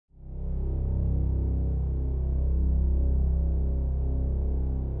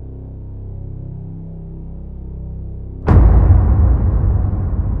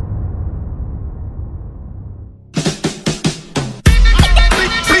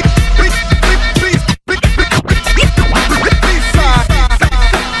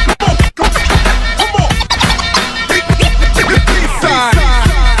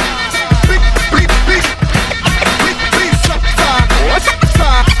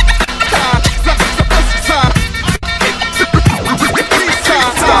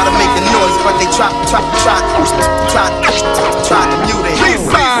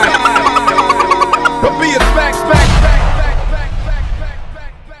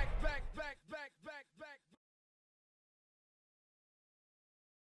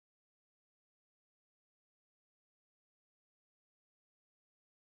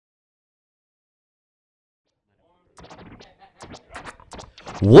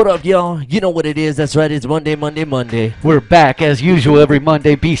What up, y'all? You know what it is. That's right. It's Monday. We're back as usual every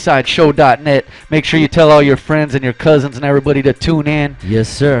Monday, bsideshow.net. Make sure you tell all your friends and your cousins and everybody to tune in. Yes,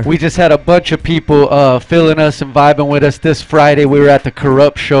 sir. We just had a bunch of people feeling us and vibing with us this Friday. We were at the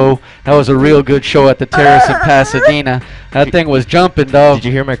Corrupt show. That was a real good show at the Terrace in Pasadena. That thing was jumping, dog. Did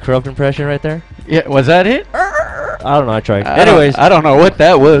you hear my Corrupt impression right there? Yeah, was that it? I don't know. I tried. Anyways, I don't know what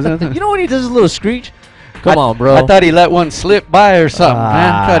that was. You know when he does his little screech? Come on, bro. I thought he let one slip by or something,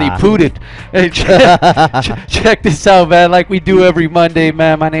 man. I thought he pooted. Hey, check this out, man. Like we do every Monday,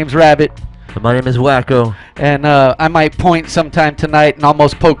 man. My name's Rabbit. My name is Wackoe. And I might point sometime tonight and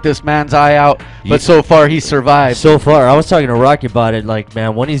almost poke this man's eye out. But so far, he survived. So far, I was talking to Rocky about it. Like,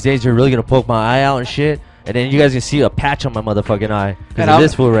 man, one of these days you're really going to poke my eye out and shit. And then you guys can see a patch on my motherfucking eye. Because of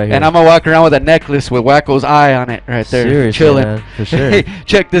this fool right here. And I'm going to walk around with a necklace with Wackoe's eye on it right there. Seriously, chilling. Man, for sure. Hey,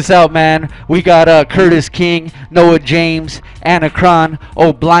 check this out, man. We got Curtis King, Noa James, Anacron.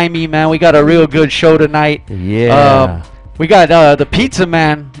 Oh, Blimey, man. We got a real good show tonight. Yeah. We got the Pizza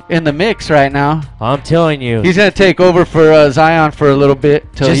Man in the mix right now. I'm telling you. He's going to take over for Zion for a little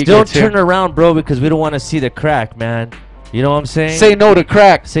bit. Just don't turn around, bro, because we don't want to see the crack, man. You know what I'm saying? Say no to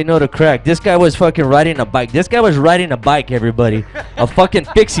crack. Say no to crack. This guy was fucking riding a bike. This guy was riding a bike, everybody. A fucking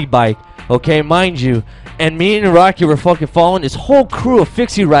fixie bike, okay, mind you. And me and Rocky were fucking following this whole crew of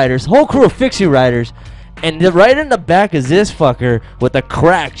fixie riders. And right in the back is this fucker with a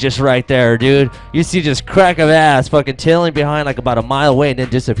crack just right there, dude. You see just crack of ass fucking tailing behind like about a mile away and then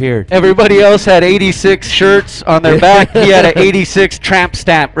disappeared. Everybody else had 86 shirts on their back. He had an 86 tramp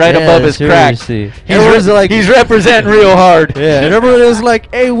stamp right above his crack. He's representing real hard. Yeah, and everybody was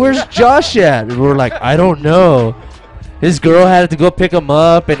like, hey, where's Josh at? And we were like, I don't know. His girl had to go pick him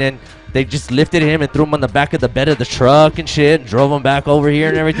up, and then they just lifted him and threw him on the back of the bed of the truck and shit and drove him back over here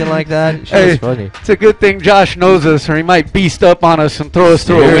and everything like that. Shit was funny. It's a good thing Josh knows us, or he might beast up on us and throw us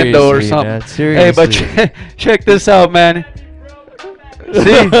through a window or something. Man, seriously. Hey, but check this out, man.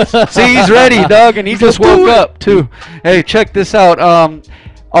 See, he's ready, dog, and he just woke up, too. Hey, check this out.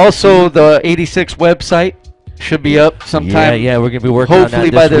 Also, the 86 website should be up sometime. Yeah, we're gonna be working hopefully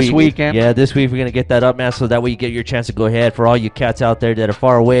on that this weekend. Yeah, this week we're gonna get that up, man, so that way you get your chance to go ahead. For all you cats out there that are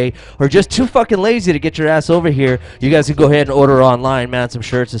far away or just too fucking lazy to get your ass over here, you guys can go ahead and order online, man, some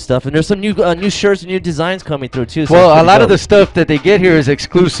shirts and stuff. And there's some new shirts and new designs coming through too. So well, a lot of the stuff that they get here is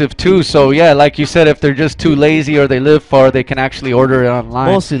exclusive too. So yeah, like you said, if they're just too lazy or they live far, they can actually order it online.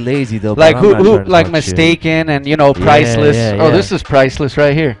 Mostly lazy though. Like who like Mistaken and Priceless. Yeah. Oh, this is Priceless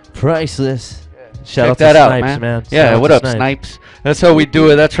right here. Priceless. Shout Check out that to out, Snipes, man. Yeah, what up, Snipes? That's how we do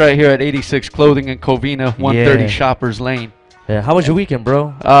it. That's right here at 86 Clothing in Covina, 130 Shoppers Lane. Yeah, how was your weekend,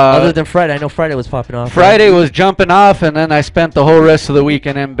 bro? Other than Friday, I know Friday was popping off. Friday was jumping off, and then I spent the whole rest of the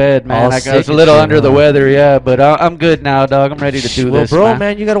weekend in bed, man. I was a little under the weather, yeah, but I'm good now, dog. I'm ready to do this, bro,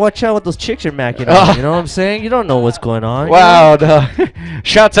 man, you gotta watch out with those chicks you're macking on. You know what I'm saying? You don't know what's going on. Wow, dog.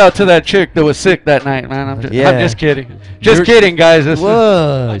 Shouts out to that chick that was sick that night, man. I'm just kidding. Just kidding, guys.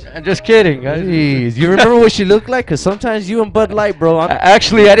 What? I'm just kidding, guys. Jeez. You remember what she looked like? Because sometimes you and Bud Light, bro.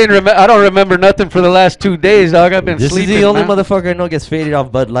 Actually, I don't remember nothing for the last 2 days, dog. I've been sleeping. This is the only motherfucker I know gets faded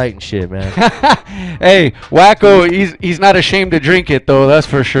off Bud Light and shit, man. Hey, Wackoe, he's not ashamed to drink it, though. That's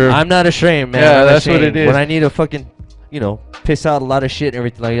for sure. I'm not ashamed, man. Yeah, that's what it is. When I need to fucking, piss out a lot of shit and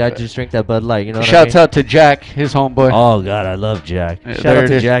everything like that, I just drink that Bud Light, you know what Shouts out to Jack, his homeboy. Oh, God, I love Jack. Shout out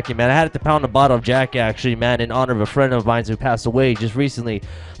to Jackie, man. I had to pound a bottle of Jack, actually, man, in honor of a friend of mine who passed away just recently.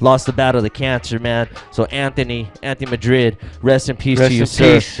 Lost the battle of cancer, man. So, Anthony Madrid, rest in peace to you,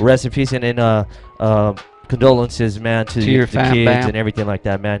 sir. Rest in peace, and then, condolences, man, to your kids and everything like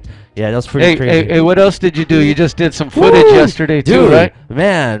that, man. Yeah, that was pretty crazy. Hey, what else did you do? You just did some footage yesterday, too, right?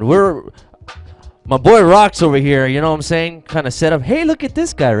 Man, my boy Rocks over here, you know what I'm saying? Kind of set up. Hey, look at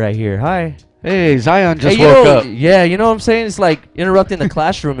this guy right here. Hi. Hey, Zion just woke up. Yeah, you know what I'm saying? It's like interrupting the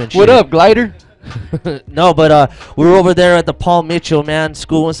classroom and shit. What up, Glider? No, but we were over there at the Paul Mitchell, man,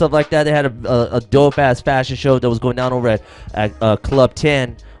 school and stuff like that. They had a dope-ass fashion show that was going down over at Club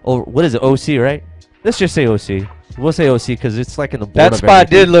 10. Or what is it, OC, right? Let's just say OC. We'll say OC because it's like in the board. That spot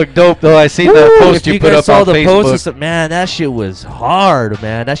did look dope, though. I seen the post you put up on Facebook. Post and stuff, man, that shit was hard,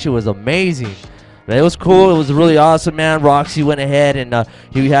 man. That shit was amazing. Man, it was cool. It was really awesome, man. Roxy went ahead and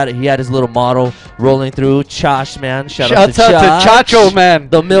he had his little model rolling through. Chosh, man. Shouts out to Chacho, man.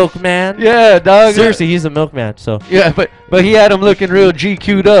 The milkman. Yeah, dog. Seriously, he's the milkman. So yeah, but he had him looking real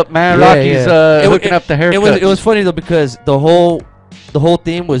GQ'd up, man. Yeah, Rocky's hooking up the haircut. It was funny though because the whole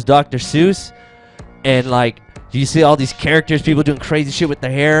theme was Dr. Seuss, and like you see all these characters, people doing crazy shit with the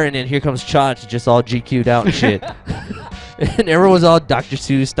hair, and then here comes Chach, just all GQ'd out and shit. And everyone was all Dr.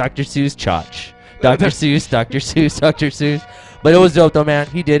 Seuss, Chach. Dr. Seuss, Dr. Seuss. But it was dope though, man.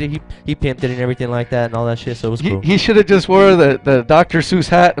 He did it. He pimped it and everything like that and all that shit. So it was cool. He should have just wore the Dr. Seuss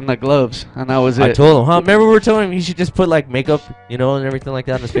hat and the gloves, and that was it. I told him, huh? Remember we were telling him he should just put like makeup, you know, and everything like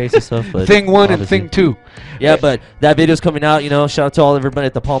that on his face and stuff. But thing 1 and thing 2. Yeah, but that video's coming out. You know, shout out to all everybody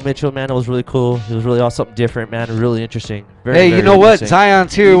at the Paul Mitchell, man. It was really cool. It was really all something different, man. Really interesting. Hey, you know what?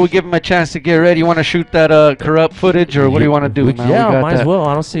 Zion's here. We'll give him a chance to get ready. You want to shoot that corrupt footage, or what do you want to do, man? Yeah, might as well.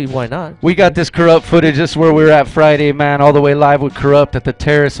 I don't see why not. We got this corrupt footage. This is where we were at Friday, man. All the way live with Corrupt at the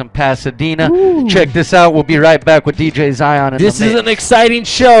Terrace in Pasadena. Ooh. Check this out. We'll be right back with DJ Zion. This is an exciting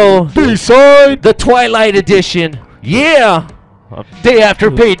show. B-side, the Twilight Edition. Yeah. Day after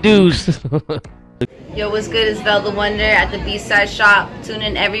paid dues. Yo, what's good? It's Vel the Wonder at the B-Side Shop. Tune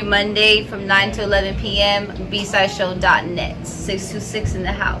in every Monday from 9 to 11 p.m. bsideshow.net. 626 in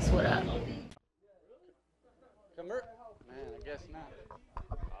the house. What up?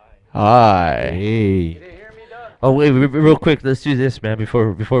 Hi. Hey. Oh wait, real quick. Let's do this, man.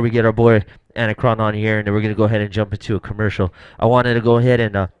 Before we get our boy Anacron on here, and then we're gonna go ahead and jump into a commercial. I wanted to go ahead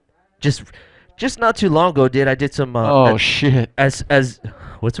and just not too long ago, I did some. Oh shit. As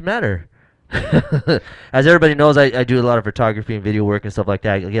what's the matter? As everybody knows, I do a lot of photography and video work and stuff like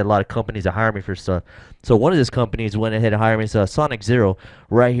that. I get a lot of companies that hire me for stuff. So one of these companies went ahead and hired me. It's Sonic Zero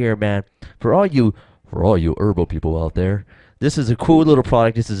right here, man. For all you herbal people out there, this is a cool little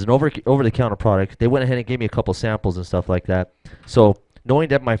product. This is an over-the-counter product. They went ahead and gave me a couple samples and stuff like that. So knowing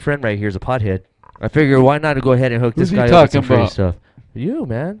that my friend right here is a pothead, I figured why not to go ahead and hook this guy up with some free stuff. You,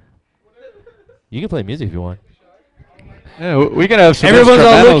 man. You can play music if you want. Yeah, we can have some. Everyone's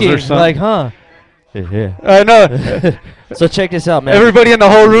all looking like, huh? Yeah. I know. So check this out, man. Everybody in the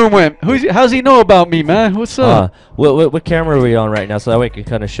whole room went, how's he know about me, man? What's up? What camera are we on right now? So that way I can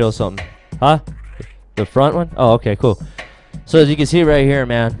kind of show something. Huh? The front one? Oh, okay, cool. So as you can see right here,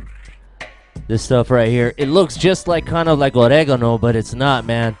 man, this stuff right here, it looks just like kind of like oregano, but it's not,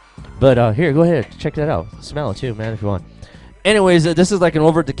 man. But here, go ahead, check that out. Smell it too, man, if you want. Anyways, this is like an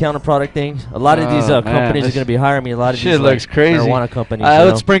over-the-counter product thing. A lot of these companies are going to be hiring me. A lot of shit these looks crazy. Marijuana companies. I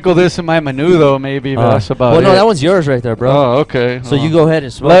would sprinkle this in my menu, though, maybe. But that's about well, it. no, that one's yours right there, bro. Oh, okay. So you go ahead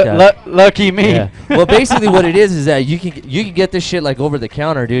and smoke that. Lucky me. Yeah. Well, basically what it is that you can get this shit like over the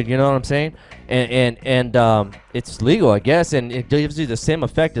counter, dude. You know what I'm saying? And it's legal, I guess, and it gives you the same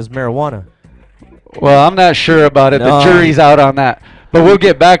effect as marijuana. Well, I'm not sure about it. No. The jury's out on that. But we'll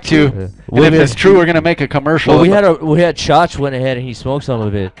get back to you. And if it's true, we're gonna make a commercial. Well, we had Chach went ahead and he smoked some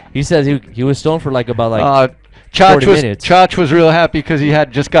of it. He says he was stoned for about 40 minutes. Chach was real happy because he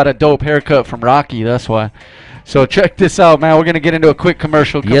had just got a dope haircut from Rocky. That's why. So check this out, man. We're gonna get into a quick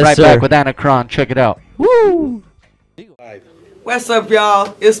commercial. Come back with Anacron. Check it out. Woo! What's up,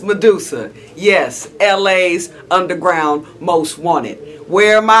 y'all? It's Medusa. Yes, LA's underground most wanted.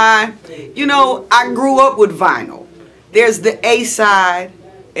 Where am I? You know, I grew up with vinyl. There's the A side,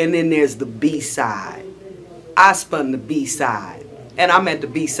 and then there's the B side. I spun the B side, and I'm at the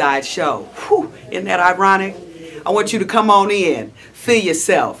B-side show. Whew, isn't that ironic? I want you to come on in, feel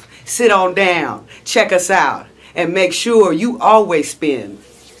yourself, sit on down, check us out, and make sure you always spin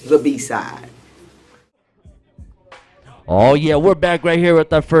the B side. Oh yeah, we're back right here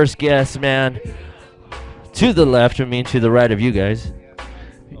with our first guest, man. To the left, to the right of you guys.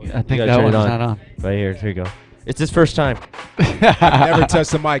 I think that one's not on. Right here, here you go. It's his first time. I've never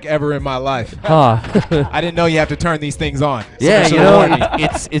touched a mic ever in my life. Huh. I didn't know you have to turn these things on. Yeah, you know,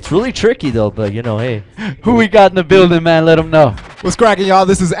 it's really tricky though, but you know, hey. Who we got in the building, man? Let them know. What's cracking, y'all?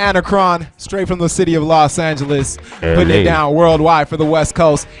 This is Anacron, straight from the city of Los Angeles, putting it down worldwide for the West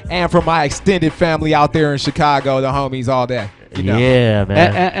Coast and for my extended family out there in Chicago, the homies all day. You know. Yeah,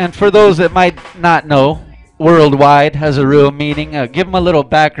 man. And for those that might not know, worldwide has a real meaning. Give them a little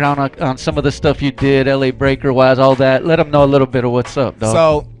background on some of the stuff you did, LA Breaker wise, all that. Let them know a little bit of what's up, dog.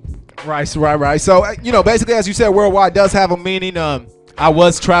 So, right. So, you know, basically, as you said, worldwide does have a meaning. I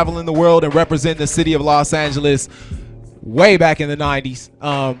was traveling the world and representing the city of Los Angeles way back in the 90s.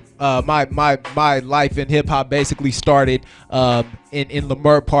 My life in hip hop basically started in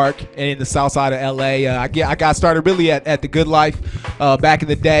Leimert Park and in the south side of LA. I got started really at the Good Life back in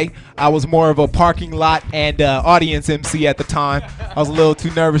the day. I was more of a parking lot and audience MC at the time. I was a little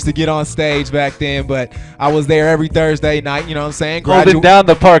too nervous to get on stage back then, but I was there every Thursday night, you know what I'm saying? Holding down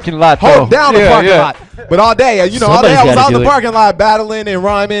the parking lot, Hold down the parking lot. But all day, you know, all day I was out in the parking lot battling and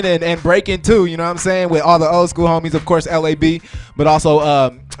rhyming and breaking too, you know what I'm saying? With all the old school homies, of course, LAB, but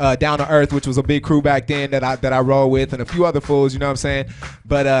also Down to Earth, which was a big crew back then that I roll with, and a few other fools, you know what I'm saying?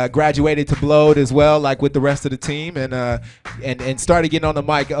 But graduated to Blowed as well, like with the rest of the team, and started getting on the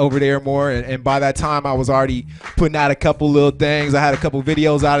mic over there more. And by that time, I was already putting out a couple little things. I had a couple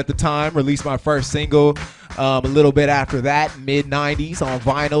videos out at the time. Released my first single A little bit after that, mid 90s on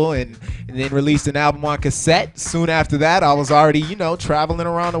vinyl, and then released an album on cassette. Soon after that, I was already, you know, traveling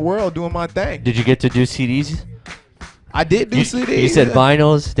around the world doing my thing. Did you get to do CDs? I did do CDs. You said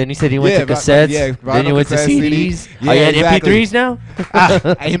vinyls, then you said you went to cassettes, then you went to CDs. Yeah, Are you at exactly. MP3s now?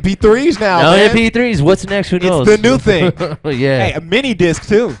 MP3s now, No, man. MP3s. What's next? Who knows? It's the new thing. Yeah. Hey, a mini disc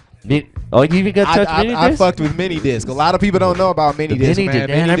too. Oh, you even got touched mini I disc? fucked with mini disc. A lot of people don't know about mini disc, man. Man,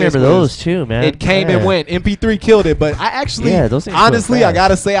 Mini I remember disc those too, man. It came and went. MP3 killed it, but I actually, those things honestly, go I fast.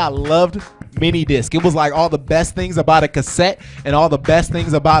 gotta say, I loved mini disc. It was like all the best things about a cassette and all the best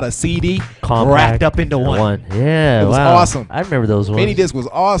things about a CD wrapped up into one. Yeah, It was wow. awesome. I remember those ones. Mini disc was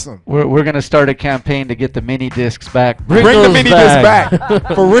awesome. We're gonna start a campaign to get the mini discs back. Bring the those mini disc back.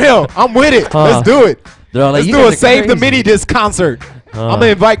 For real. I'm with it. Let's do it. They're all like, Let's "You do a guys are Save the crazy." Mini Disc concert. I'm gonna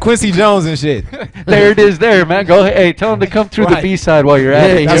invite Quincy Jones and shit. There it is, there, man. Go ahead. Hey, tell them to come through Right. the B-side while you're at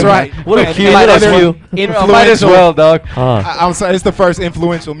Yeah, it. That's yeah, right. What a And cute might little as well- few. Might as well, dog. I'm sorry. It's the first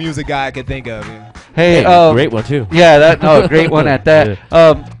influential music guy I could think of. Yeah. Hey, great one too. Yeah, great one at that.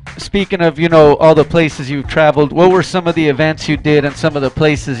 Speaking of, you know, all the places you've traveled, what were some of the events you did and some of the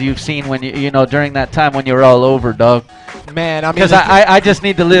places you've seen when you know, during that time when you were all over, dog? Man, I mean, Because I just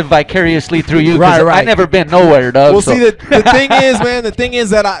need to live vicariously through you. 'Cause Right. I've never been nowhere, dog. well, so- see, the thing is, man, the thing is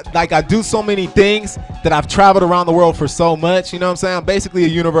that I do so many things that I've traveled around the world for so much. You know what I'm saying? I'm basically a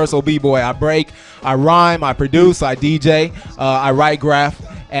universal b-boy. I break, I rhyme, I produce, I DJ, I write graph.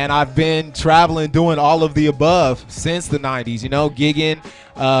 And I've been traveling, doing all of the above since the 90s, you know, gigging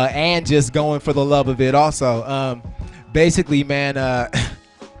and just going for the love of it also. Basically, man,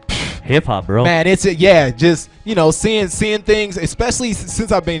 Hip hop, bro. man, it's just, you know, seeing things, especially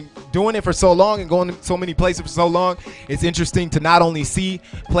since I've been doing it for so long and going to so many places for so long. It's interesting to not only see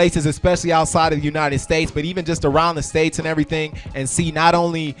places, especially outside of the United States, but even just around the states and everything, and see not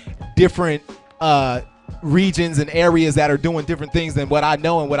only different regions and areas that are doing different things than what I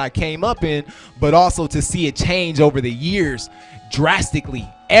know and what I came up in, but also to see it change over the years drastically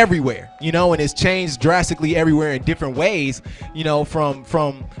everywhere, you know, and it's changed drastically everywhere in different ways, you know, from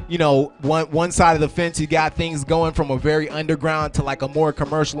you know, one side of the fence, you got things going from a very underground to like a more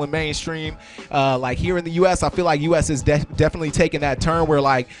commercial and mainstream. Like here in the US, I feel like US is definitely taking that turn where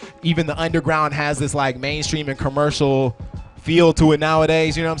like even the underground has this like mainstream and commercial feel to it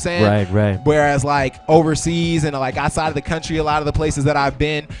nowadays, you know what I'm saying? Right. Whereas like overseas and like outside of the country, a lot of the places that I've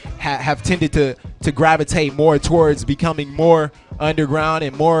been have tended to gravitate more towards becoming more underground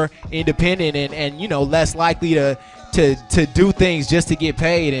and more independent and you know, less likely to do things just to get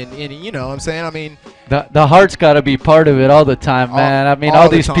paid and you know what I'm saying? I mean, the heart's got to be part of it all the time, man. I mean, all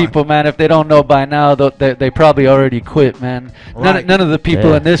the these time. people, man, if they don't know by now, they probably already quit, man. Right. None of the people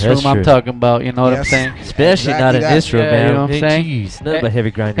Yeah, in this that's room I'm true. talking about, you know what I'm Yes. saying? Especially Exactly not in that. this room, Yeah, man. you know what I'm saying? Jeez, nothing but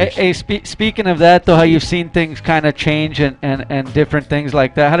heavy grinders. Hey, speaking of that, though, how you've seen things kind of change and different things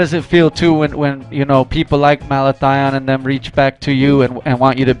like that, how does it feel, too, when you know, people like Malathion and them reach back to you and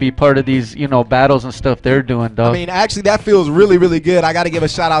want you to be part of these, you know, battles and stuff they're doing, dog? I mean, actually, that feels really, really good. I got to give a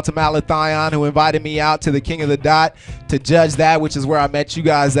shout out to Malathion, who invited me out to the King of the Dot to judge that, which is where I met you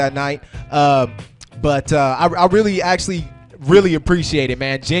guys that night. But I really, actually, really appreciate it,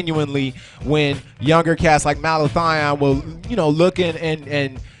 man. Genuinely, when younger cats like Malathion will, you know, look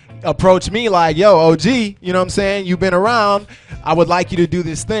and approach me like, yo, OG, you know what I'm saying? You've been around. I would like you to do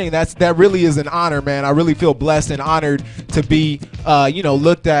this thing. That really is an honor, man. I really feel blessed and honored to be, you know,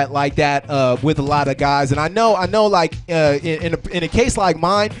 looked at like that with a lot of guys. And I know, like in a case like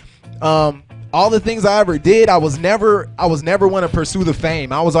mine, all the things I ever did, I was never want to pursue the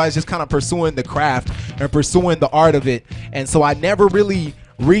fame. I was always just kind of pursuing the craft and pursuing the art of it. And so I never really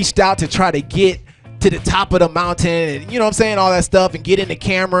reached out to try to get to the top of the mountain and, you know what I'm saying, all that stuff, and get in the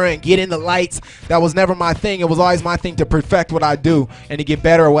camera and get in the lights. That was never my thing. It was always my thing to perfect what I do and to get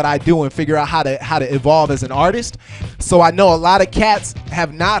better at what I do and figure out how to evolve as an artist. So I know a lot of cats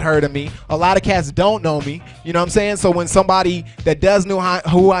have not heard of me. A lot of cats don't know me. You know what I'm saying? So when somebody that does know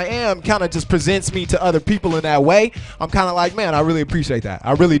who I am kind of just presents me to other people in that way, I'm kind of like, man, I really appreciate that.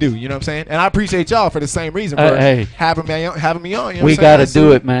 I really do. You know what I'm saying? And I appreciate y'all for the same reason for Hey. having me on. You know We what I'm got to saying?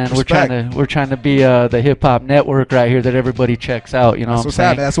 do it, man. Respect. We're trying to be the hip hop network right here that everybody checks out. You know That's what I'm what's saying?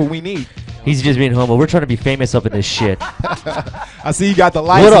 happening. That's what we need. He's just being humble. We're trying to be famous up in this shit. I see you got the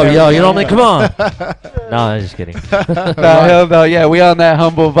lights. What up, and yo? You know everything. what I mean? Come on. No, I'm just kidding. Hell no, yeah, we on that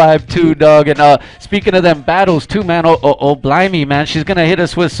humble vibe too, dog. And speaking of them battles too, man, Blimey, man, she's gonna hit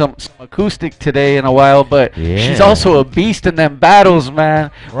us with some acoustic today in a while, but she's Yeah. also a beast in them battles, man.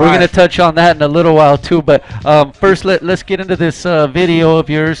 We're Right. gonna touch on that in a little while too, but first let's get into this video of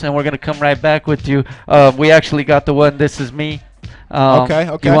yours, and we're gonna come right back with you. We actually got the one. This is me. Okay.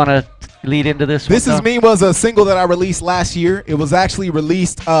 You wanna lead into this one? This Is Me was a single that I released last year. It was actually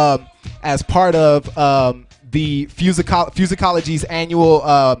released as part of the Fusicology's annual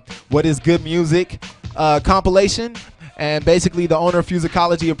What Is Good Music compilation. And basically, the owner of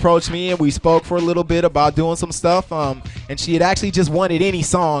Fusicology approached me, and we spoke for a little bit about doing some stuff. And she had actually just wanted any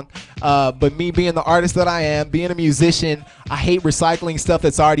song. But me being the artist that I am, being a musician, I hate recycling stuff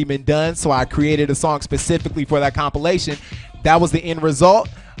that's already been done. So I created a song specifically for that compilation. That was the end result.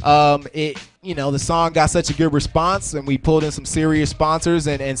 The song got such a good response, and we pulled in some serious sponsors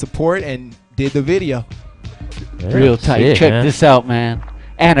and support and did the video. Yeah, Real tight. shit, Check man. this out, man.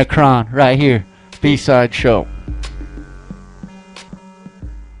 Anacron right here. B-side show.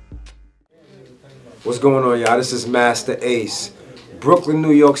 What's going on, y'all? This is Master Ace. Brooklyn,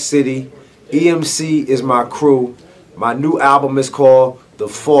 New York City. EMC is my crew. My new album is called The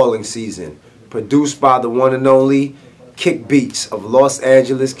Falling Season. Produced by the one and only Kick Beats of Los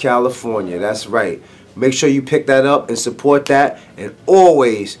Angeles, California. That's right. Make sure you pick that up and support that. And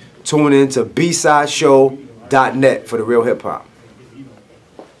always tune in to bsideshow.net for the real hip hop.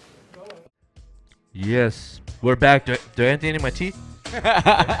 Yes. We're back. Do I have anything in my teeth?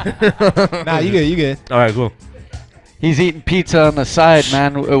 Nah, you good. All right, cool. He's eating pizza on the side,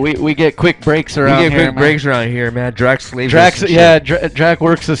 man. We get quick breaks around We get here, quick man. breaks around here, man. Drakk slaves us Drax, and yeah, shit. Drakk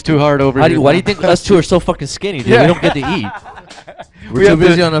works us too hard over Why here. do you man. think us two are so fucking skinny, dude? Yeah. We don't get to eat. We We're too have to-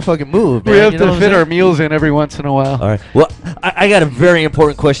 busy on the fucking move, man. We have You know to what I'm fit saying? our meals in every once in a while. All right. Well, I got a very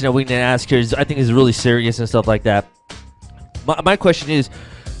important question that we need to ask here. I think is really serious and stuff like that. My question is,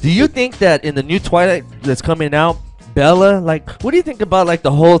 do you think that in the new Twilight that's coming out, Bella, like, what do you think about like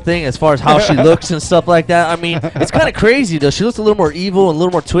the whole thing as far as how she looks and stuff like that? I mean, it's kind of crazy though. She looks a little more evil and a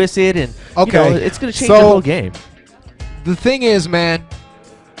little more twisted, and Okay. you know, it's gonna change So- the whole game. The thing is, man,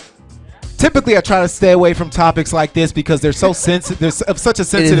 typically I try to stay away from topics like this because they're so sensitive. They're of such a It is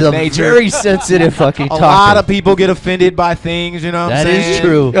sensitive a nature. very sensitive fucking A topic. lot of people get offended by things, you know what I'm That saying? is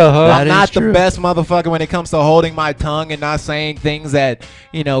true. Uh-huh. That I'm is not the true. best motherfucker when it comes to holding my tongue and not saying things that,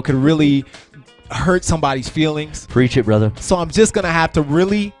 could really hurt somebody's feelings. Preach it, brother. So I'm just going to have to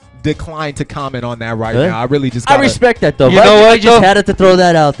really decline to comment on that right Really? now. I really just I gotta, respect that though. You but know I what, just though? had to throw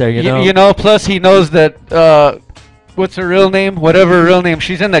that out there. You know. Plus he knows that, what's her real name? Whatever her real name.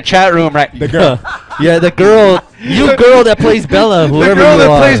 She's in the chat room, right? the girl. Yeah, the girl, you girl that plays Bella, The whoever girl you that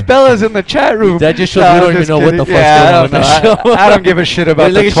are. plays Bella's in the chat room. That just shows No, we I'm don't even just know what the kidding. fuck's Yeah, going I on with don't that know. show. I don't give a shit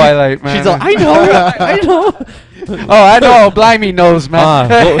about Look the at Twilight, man. She's like, I know, I know. Oh, I know. Blimey knows, man.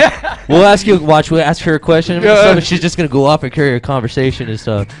 We'll ask you. We'll ask her a question. And Yeah. stuff, and she's just gonna go off and carry a conversation and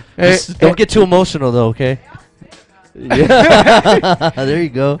stuff. Hey, Just don't get too emotional though, okay? Yeah. There you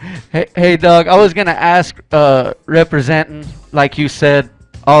go. Hey, Doug. I was gonna ask, representing, like you said,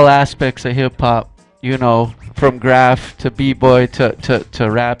 all aspects of hip hop. From graph to b-boy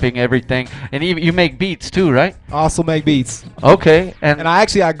to rapping, everything, and even you make beats too, right? Also make beats. Okay, And I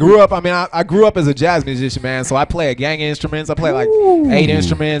grew up, I grew up as a jazz musician, man. So I play a gang of instruments. I play like 8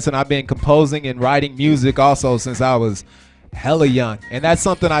 instruments, and I've been composing and writing music also since I was hella young. And that's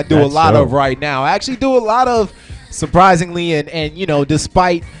something I do That's a lot dope. of right now. I actually do a lot of, surprisingly, and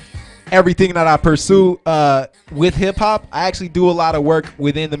despite everything that I pursue with hip hop, I actually do a lot of work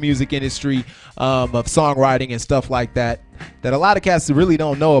within the music industry of songwriting and stuff like that a lot of cats really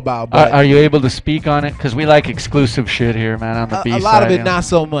don't know about. But are you able to speak on it? Because we like exclusive shit here, man, on the a B-side. lot of it not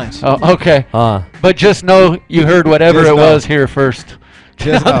so much. Oh, okay. But just know you heard whatever Just it know. was here first.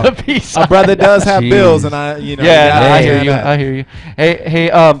 Just On know. the B-side. A brother does have Jeez. bills, and I Yeah, I hear understand you. that. I hear you. Hey,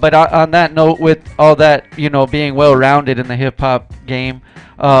 but on that note, with all that, being well-rounded in the hip-hop game,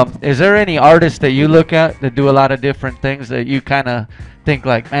 is there any artists that you look at that do a lot of different things that you kind of think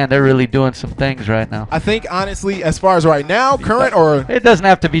like, man, they're really doing some things right now? I think honestly, as far as right now, current or It doesn't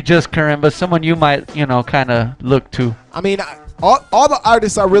have to be just current, but someone you might, kind of look to. I mean, all the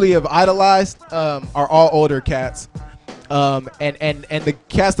artists I really have idolized are all older cats, and the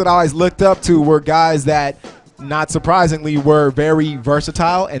cats that I always looked up to were guys that, not surprisingly, were very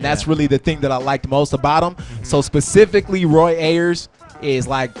versatile, and that's really the thing that I liked most about them. So specifically, Roy Ayers is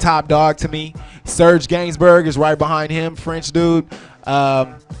like top dog to me. Serge Gainsbourg is right behind him, French dude.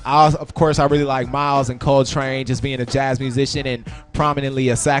 Of course, I really like Miles and Coltrane, just being a jazz musician and prominently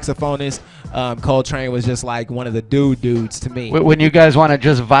a saxophonist. Coltrane was just like one of the dudes to me. When you guys want to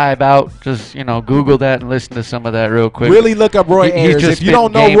just vibe out, just Google that and listen to some of that real quick. Really look up Roy He's Ayers. just If you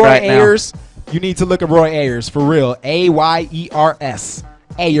don't know spitting Roy game right now. Ayers, you need to look up Roy Ayers for real. Ayers.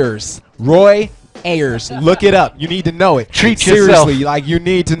 Ayers. Roy Ayers. Look it up. You need to know it. Treat Seriously, yourself. like you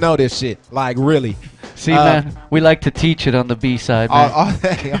need to know this shit. Like really. See, man, we like to teach it on the B-side, man. All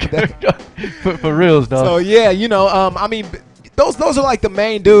that. For reals, though. So yeah, I mean, those are like the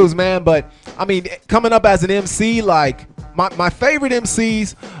main dudes, man. But I mean, coming up as an MC, like my favorite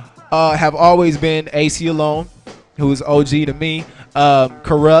MCs have always been AC Alone, who's OG to me,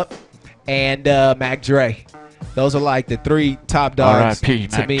 Corrupt, and Mac Dre. Those are like the 3 top dogs R.I.P.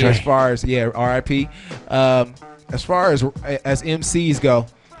 to Mac me Dre. as far as R.I.P. As far as MCs go.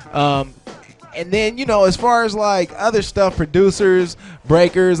 And then, you know, as far as like other stuff, producers,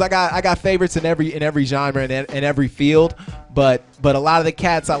 breakers, I got favorites in every genre and in every field, but a lot of the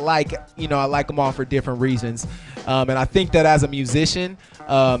cats I like, you know, I like them all for different reasons. And I think that as a musician,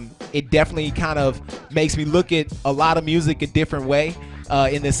 it definitely kind of makes me look at a lot of music a different way,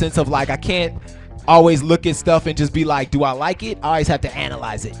 in the sense of like I can't always look at stuff and just be like, do I like it? I always have to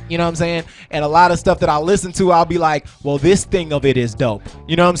analyze it. You know what I'm saying? And a lot of stuff that I listen to, I'll be like, well, this thing of it is dope.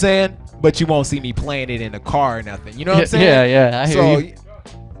 You know what I'm saying? But you won't see me playing it in the car or nothing. You know what I'm saying? Yeah, I hear you.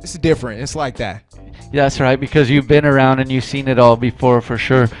 It's different. It's like that. Yeah, that's right, because you've been around and you've seen it all before, for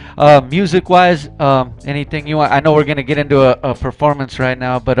sure. Music-wise, anything you want? I know we're gonna get into a performance right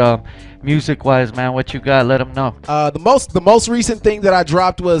now, but music-wise, man, what you got? Let them know. The most recent thing that I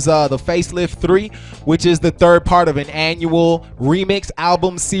dropped was the Facelift 3, which is the 3rd part of an annual remix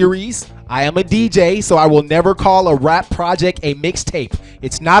album series. I am a DJ, so I will never call a rap project a mixtape.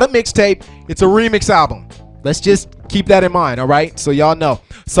 It's not a mixtape, it's a remix album. Let's just keep that in mind, all right? So y'all know.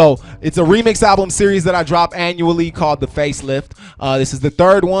 So it's a remix album series that I drop annually called The Facelift. This is the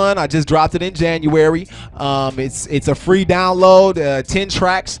 3rd one. I just dropped it in January. It's a free download, 10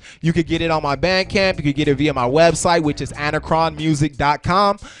 tracks. You could get it on my Bandcamp. You could get it via my website, which is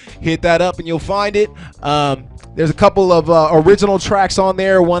anacronmusic.com. Hit that up and you'll find it. There's a couple of original tracks on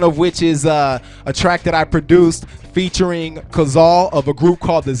there, one of which is a track that I produced featuring Kazal of a group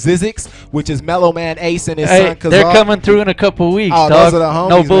called the Zizix, which is Mellow Man Ace and his son Kazal. They're coming through in a couple weeks, dog. Those are the homies,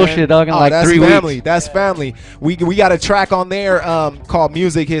 no bullshit, man. dog, in like that's 3 family. weeks. That's family. We got a track on there called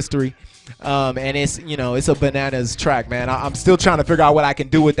Music History. And it's, you know, it's a bananas track, man. I'm still trying to figure out what I can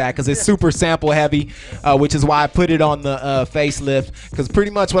do with that because it's super sample heavy, which is why I put it on the Facelift. Because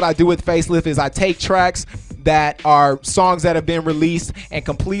pretty much what I do with Facelift is I take tracks that are songs that have been released and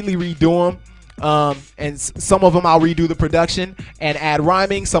completely redo them. And some of them I'll redo the production and add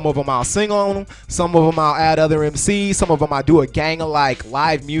rhyming. Some of them I'll sing on them. Some of them I'll add other MCs. Some of them I do a gang of like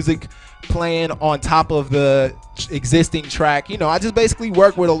live music playing on top of the existing track. You know, I just basically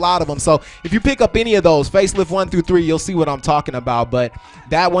work with a lot of them. So if you pick up any of those, Facelift 1 through 3, you'll see what I'm talking about. But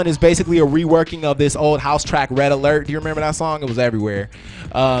that one is basically a reworking of this old house track, Red Alert. Do you remember that song? It was everywhere.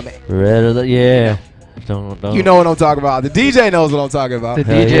 Red Alert, yeah. Don't. You know what I'm talking about. The DJ knows what I'm talking about. The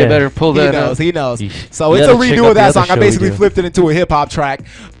DJ yeah. better pull that up. He knows. Yeesh. So You it's a gotta check redo out of that the song. other I show we basically do. flipped it into a hip hop track.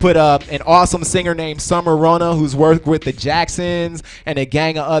 Put an awesome singer named Summer Rona, who's worked with the Jacksons and a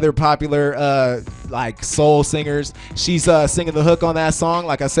gang of other popular like soul singers. She's singing the hook on that song.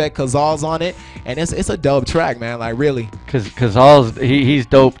 Like I said, Kazal's on it, and it's a dope track, man. Like really. Cause he's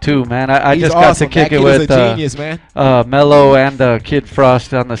dope too, man. I He's just awesome. got to kick That it kid with is a genius, man. Mello and Kid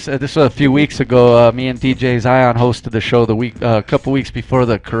Frost on this. This was a few weeks ago. Me and DJ Zion hosted the show a couple weeks before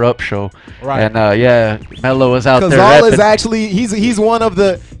the Corrupt show. Right. And yeah, Mello was out there. Kazal is repping. actually he's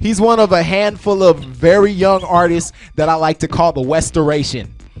one of a handful of very young artists that I like to call the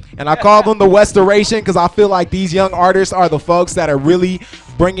Westoration. And I call them the Westoration because I feel like these young artists are the folks that are really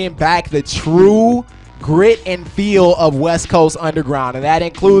bringing back the true grit and feel of West Coast underground, and that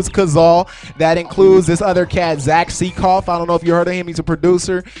includes Kazal. That includes this other cat, Zach Seacoff. I don't know if you heard of him. He's a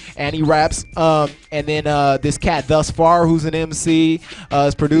producer and he raps. And then this cat, Thus Far, who's an MC.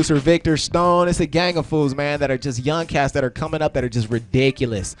 His producer, Victor Stone. It's a gang of fools, man, that are just young cats that are coming up that are just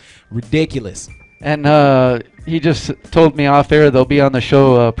ridiculous. And he just told me off air they'll be on the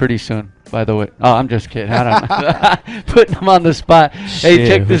show pretty soon. By the way, oh, I'm just kidding. I don't know. Putting them on the spot. Hey, Shit,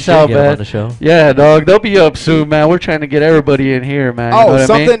 check we this should out, get 'em man. on the show. Yeah, dog. They'll be up soon, man. We're trying to get everybody in here, man. You know what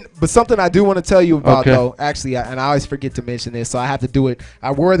I mean? Something I do want to tell you about, Okay. though, actually, and I always forget to mention this, so I have to do it.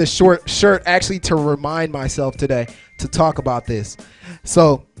 I wore the short shirt actually to remind myself today to talk about this.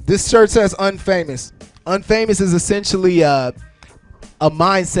 So this shirt says Unfamous. Unfamous is essentially a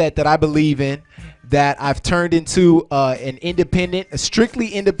mindset that I believe in, that I've turned into a strictly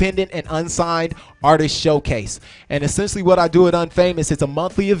independent and unsigned artist showcase. And essentially what I do at Unfamous, it's a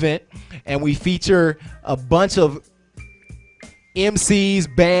monthly event, and we feature a bunch of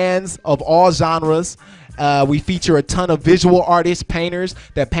MCs, bands of all genres. We feature a ton of visual artists, painters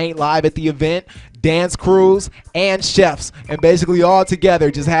that paint live at the event, dance crews, and chefs. And basically all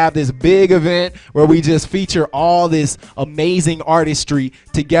together just have this big event where we just feature all this amazing artistry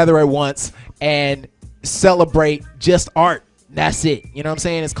together at once and celebrate just art. That's it. You know what I'm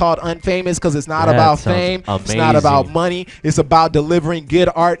saying? It's called Unfamous because it's not That about sounds fame. amazing. It's not about money. It's about delivering good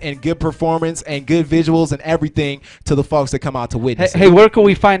art and good performance and good visuals and everything to the folks that come out to witness. Hey, where can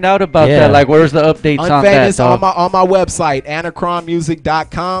we find out about Yeah. that? Like, where's the updates on that? Unfamous on my website,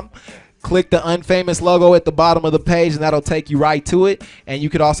 anacronmusic.com. Click the Unfamous logo at the bottom of the page, and that'll take you right to it. And you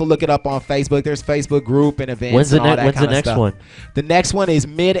could also look it up on Facebook. There's Facebook group and events. When's the, and all that when's the kind of next stuff. one? The next one is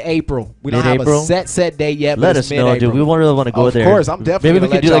mid-April. We don't have a Mid-April? set date yet. Let but us it's know, mid-April. dude. We really want to go Of there. course, I'm definitely Maybe we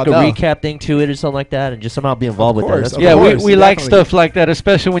gonna could do let like a y'all know. recap thing to it or something like that, and just somehow be involved with that. course, That's of Yeah, course, we like definitely. stuff like that,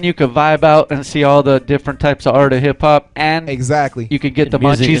 especially when you could vibe out and see all the different types of art of hip hop, and Exactly. you could get the And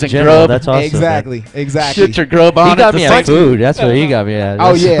music munchies in and general, grub. that's awesome. Exactly. Man. Exactly. Shit your grub on. He got at the me same at food. That's what he got me at.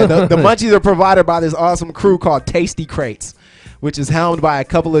 Oh That's- yeah, the munchies are provided by this awesome crew called Tasty Crates, which is helmed by a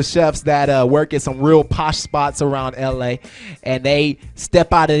couple of chefs that work at some real posh spots around LA, and they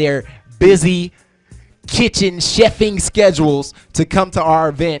step out of their busy kitchen chefing schedules to come to our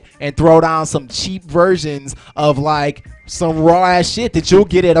event and throw down some cheap versions of like some raw ass shit that you'll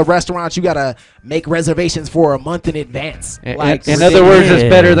get at a restaurant you gotta make reservations for a month in advance. Like In other words, it's Yeah.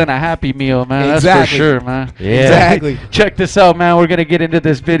 better than a Happy Meal, man. That's for Exactly. sure, man. Yeah. Exactly. Check this out, man. We're gonna get into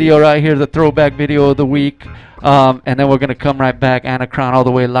this video right here, the throwback video of the week, and then we're gonna come right back, Anacron, all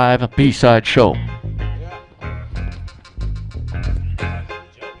the way live, a B-side show.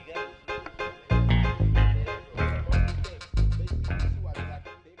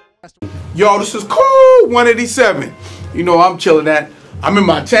 Yo, this is cool 187. You know, I'm chilling at. I'm in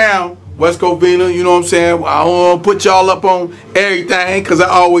my town, West Covina. You know what I'm saying? I don't want to put y'all up on everything because I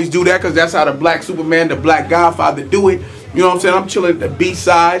always do that because that's how the black Superman, the black Godfather do it. You know what I'm saying? I'm chilling at the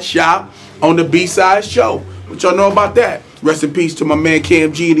B-side shop on the B-side show. What y'all know about that? Rest in peace to my man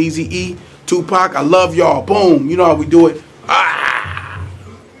KMG and Easy E, Tupac. I love y'all. Boom. You know how we do it. Ah!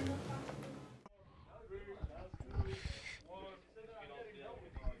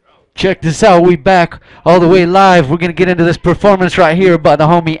 Check this out, we back all the way live. We're gonna get into this performance right here by the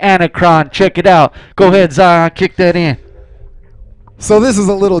homie Anacron. Check it out. Go ahead, Zion, kick that in. So this is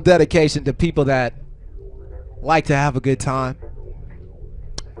a little dedication to people that like to have a good time.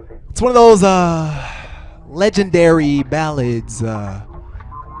 It's one of those legendary ballads that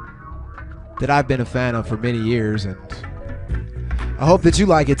I've been a fan of for many years, and I hope that you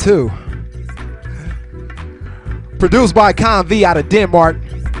like it too. Produced by Conv out of Denmark.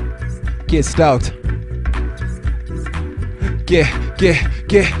 Get stoked.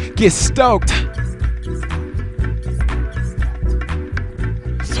 Get stoked.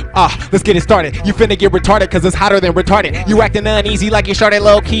 Let's get it started. You finna get retarded cause it's hotter than retarded. You acting uneasy like you started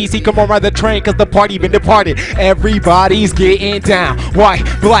low key. See, come on, ride the train cause the party been departed. Everybody's getting down. White,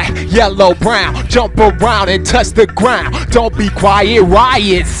 black, yellow, brown. Jump around and touch the ground. Don't be quiet,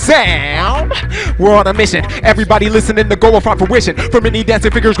 riot sound. We're on a mission. Everybody listening to go from fruition. For many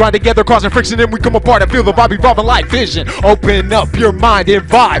dancing figures grind together, causing friction. And we come apart and feel the vibe evolving like vision. Open up your mind and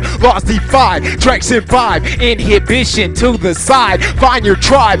vibe. Lost defied, Drakk and vibe. Inhibition to the side. Find your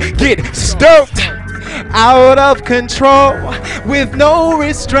tribe. Get stoked, out of control, with no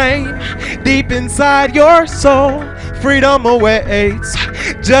restraint, deep inside your soul, freedom awaits,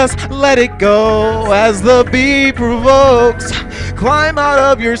 just let it go as the beat provokes, climb out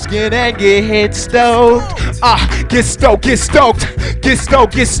of your skin and get stoked, get stoked, get stoked, get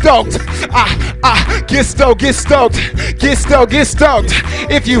stoked, get stoked, get stoked, get stoked, get stoked, get stoked,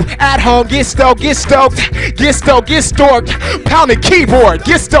 if you at home, get stoked, get stoked, get stoked, get stoked, pound the keyboard,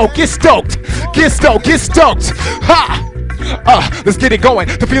 get stoked, get stoked, get stoked, get stoked, ha! Let's get it going.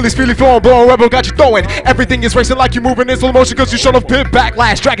 The feeling's freely flowing, blowing, rebel got you throwing. Everything is racing like you moving in slow motion cause you showed a pit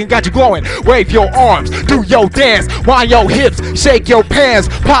backlash. Dragon got you glowing. Wave your arms, do your dance, wind your hips, shake your pants,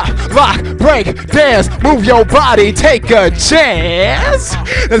 pop, lock, break, dance, move your body, take a chance.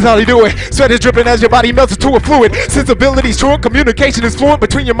 That's how you do it. Sweat is dripping as your body melts into a fluid. Sensibility's truant, communication is fluent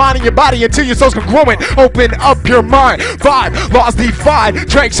between your mind and your body until your soul's congruent. Open up your mind, vibe, laws defied,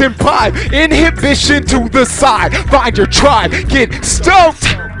 Drakk and vibe, inhibition to the side. Find your tribe, get stoked,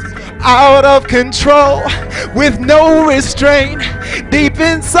 out of control, with no restraint, deep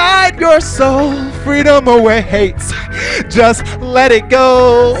inside your soul, freedom awaits, just let it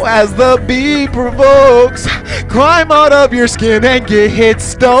go as the beat provokes, climb out of your skin and get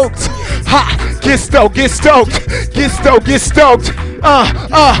stoked, ha, get stoked, get stoked, get stoked, get stoked,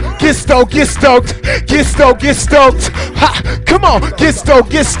 get stoked, get stoked, get stoked, get stoked, ha, come on, get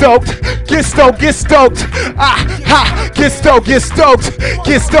stoked, get stoked, get stoked, get stoked, get stoked, get stoked,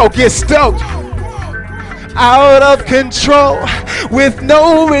 get stoked, get stoked, out of control, with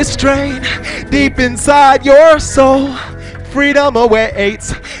no restraint, deep inside your soul, freedom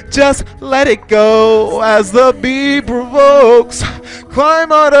awaits. Just let it go as the beat provokes.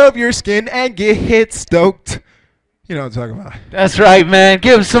 Climb out of your skin and get stoked. You know what I'm talking about. That's right, man.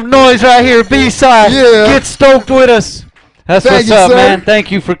 Give him some noise right here, B-side. Yeah. Get stoked with us. That's Thank what's you, up, sir. man.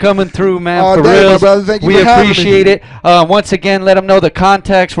 Thank you for coming through, man. Oh, For thank you, real, my brother. Thank you we for having me. appreciate it. Once again, let them know the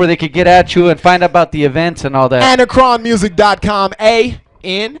contacts where they could get at you and find out about the events and all that. Anacronmusic.com.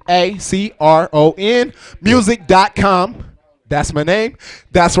 Anacron music.com. That's my name.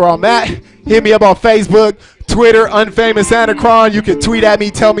 That's where I'm at. Hit me up on Facebook, Twitter, Unfamous Anacron. You can tweet at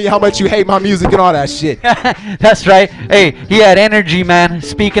me, tell me how much you hate my music and all that shit. That's right. Hey, he had energy, man.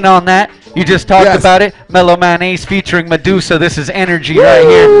 Speaking on that, you just talked about it. Mellow Man Ace featuring Medusa. This is energy right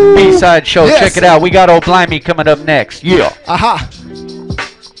here. B-side show. Yes. Check it out. We got old Blimey coming up next. Yeah. Aha.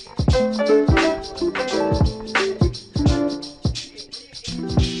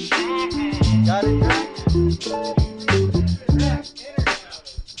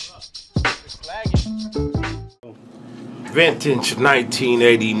 Vintage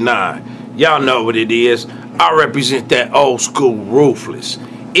 1989. Y'all know what it is. I represent that old school ruthless.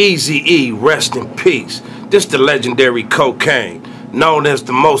 Eazy-E, rest in peace. This the legendary Cocaine, known as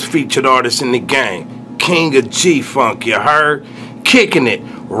the most featured artist in the game. King of G-Funk, you heard? Kicking it,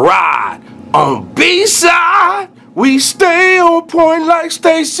 ride. On B-side, we stay on point like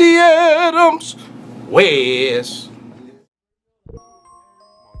Stacey Adams. Wes.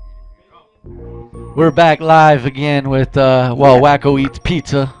 We're back live again with, Wackoe Eats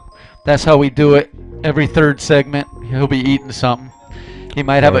Pizza. That's how we do it. Every third segment, he'll be eating something. He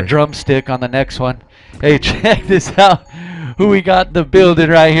might have a drumstick on the next one. Hey, check this out. Who we got in the building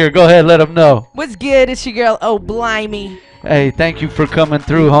right here? Go ahead, let them know. What's good? It's your girl, oh Blimey. Hey, thank you for coming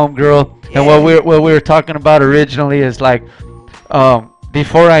through, homegirl. And what we were talking about originally is like,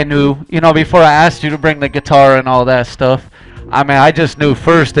 before I knew, before I asked you to bring the guitar and all that stuff, I mean, I just knew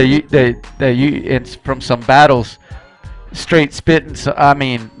first that you it's from some battles, straight spitting. So, I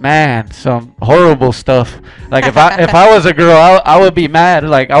mean, man, some horrible stuff. Like if I was a girl, I would be mad.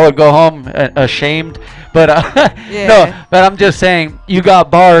 Like I would go home ashamed. But no, but I'm just saying, you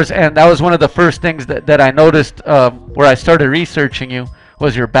got bars, and that was one of the first things that I noticed where I started researching you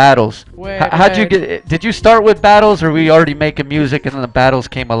was your battles. How'd you get? Did you start with battles, or were you already making music and then the battles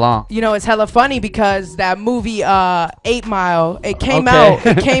came along? You know, it's hella funny because that movie 8 Mile, it came out.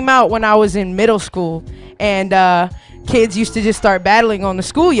 It came out when I was in middle school, and kids used to just start battling on the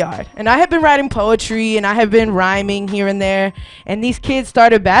schoolyard. And I had been writing poetry and I had been rhyming here and there, and these kids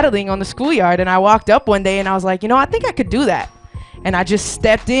started battling on the schoolyard. And I walked up one day and I was like, I think I could do that. And I just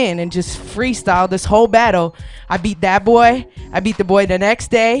stepped in and just freestyled this whole battle. I beat that boy. I beat the boy the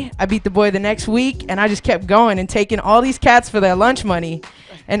next day. I beat the boy the next week. And I just kept going and taking all these cats for their lunch money.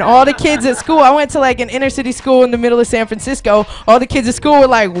 And all the kids at school, I went to like an inner city school in the middle of San Francisco. All the kids at school were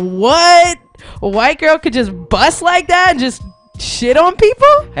like, what? A white girl could just bust like that and just shit on people?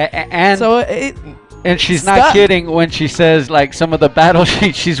 And so and she's not kidding when she says like some of the battle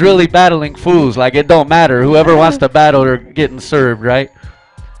she's really battling fools. Like it don't matter. Whoever wants to battle are getting served, right?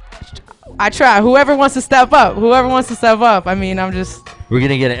 I try. Whoever wants to step up. Whoever wants to step up. I mean, I'm just... We're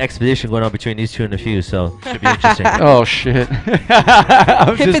going to get an expedition going on between these two in a few, so should be interesting. Oh, shit.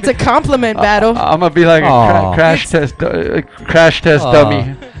 If it's a compliment battle. I'm going to be like a crash test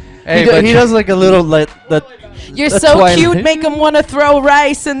dummy. Hey, he does like a little... You're so cute, make him want to throw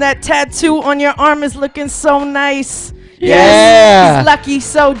rice, and that tattoo on your arm is looking so nice. Yeah, yes, he's lucky,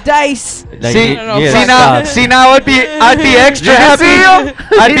 so dice. See now, I'd be extra happy.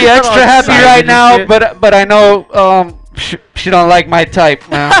 I'd be extra happy right now, but I know she don't like my type.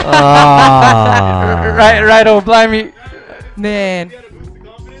 Right, old Blimey. Man.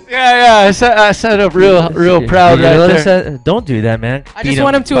 Yeah, I set up real proud right there. Don't do that, man. I just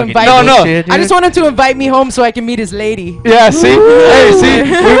want him to invite me. I just want him to invite me home so I can meet his lady. Yeah, see? Hey, see?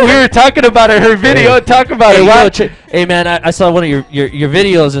 We were talking about it, her video. Talk about it. Hey, man, I saw one of your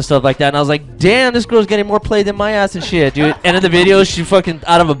videos and stuff like that, and I was like, damn, this girl's getting more play than my ass and shit, dude. And in the video, she fucking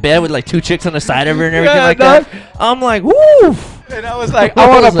out of a bed with like 2 chicks on the side of her and everything like that. I'm like, woo! And I was like, I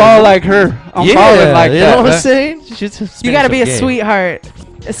want to ball like her. I'm balling like that. You know what I'm saying? You got to be a sweetheart.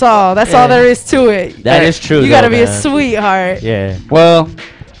 That's all there is to it. That is true. You gotta be a sweetheart. Yeah. Well,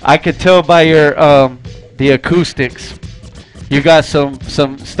 I could tell by your the acoustics. You got some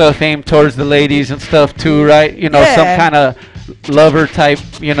stuff aimed towards the ladies and stuff too, right? Some kind of lover type,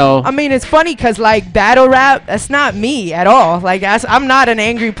 I mean, it's funny because like battle rap, that's not me at all. Like I'm not an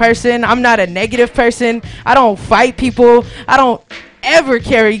angry person. I'm not a negative person. I don't fight people. I don't ever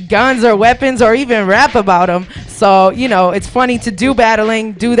carry guns or weapons or even rap about them. So, you know, it's funny to do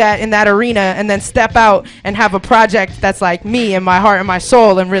battling, do that in that arena, and then step out and have a project that's like me and my heart and my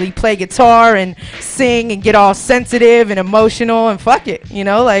soul, and really play guitar and sing and get all sensitive and emotional and fuck it, you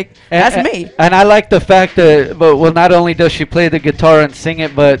know, like that's me. And I like the fact that, well, not only does she play the guitar and sing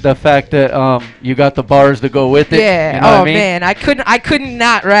it, but the fact that you got the bars to go with it. Yeah. You know what I mean? Man, I couldn't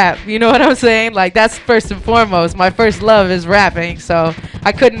not rap. You know what I'm saying? Like that's first and foremost. My first love is rapping, so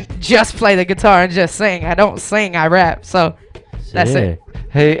I couldn't just play the guitar and just sing. I don't sing, I rap. So that's it.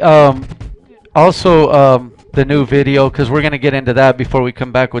 Hey, also the new video, because we're gonna get into that before we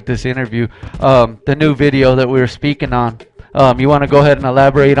come back with this interview. The new video that we were speaking on. You want to go ahead and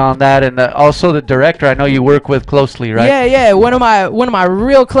elaborate on that, and also the director I know you work with closely, right? Yeah. One of my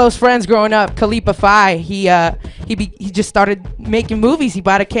real close friends growing up, Khalifa Fi. He just started making movies. He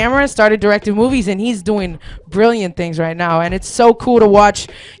bought a camera, started directing movies, and he's doing brilliant things right now. And it's so cool to watch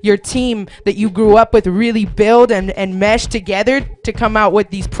your team that you grew up with really build and mesh together to come out with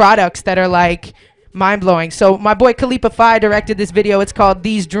these products that are like mind-blowing. So my boy Khalifa Fi directed this video. It's called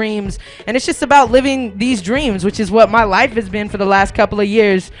These Dreams, and it's just about living these dreams, which is what my life has been for the last couple of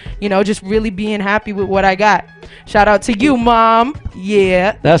years, you know, just really being happy with what I got. Shout out to you, Mom.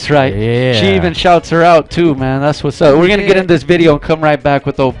 Yeah, that's right. Yeah, she even shouts her out too, man. That's what's up. We're gonna get in this video and come right back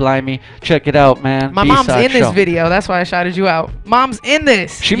with old Blimey. Check it out, man. My mom's in this video. That's why I shouted you out. Mom's in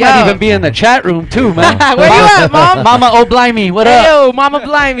this. She might even be in the chat room too, man. Where you at, Mom? Mama old Blimey, what up? Yo, Mama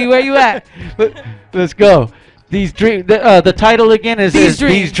Blimey, where you at? Let's go. These dreams. The title again is These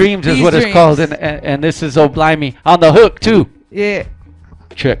Dreams is what it's called, and this is old Blimey on the hook too. Yeah.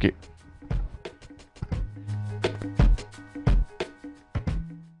 Check it.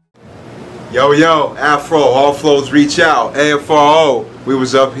 Yo, Afro, all flows reach out. AFRO, we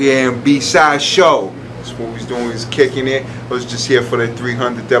was up here in BSide Show. That's what we was doing, we was kicking it. I was just here for the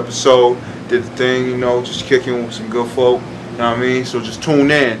 300th episode. Did the thing, you know, just kicking with some good folk. You know what I mean? So just tune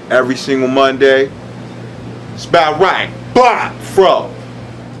in every single Monday. It's about right. Blah, fro.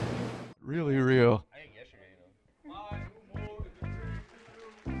 Really real.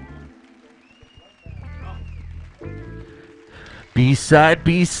 B-side.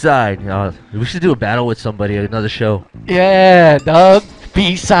 We should do a battle with somebody at another show. Yeah, dog.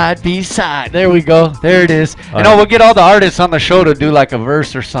 B-side. There we go. There it is. You know, we'll get all the artists on the show to do like a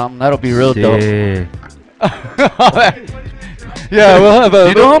verse or something. That'll be real dope. Yeah, we'll have a.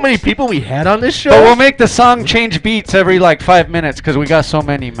 You know how many people we had on this show? But we'll make the song change beats every like 5 minutes because we got so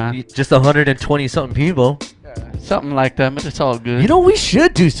many, man. Just 120 something people. Something like that, but it's all good. You know, we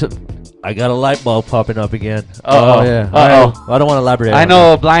should do some. I got a light bulb popping up again. Yeah. I don't want to elaborate. I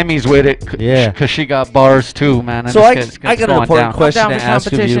know Blimey's with it. Yeah. Because she got bars too, man. So I got an important question to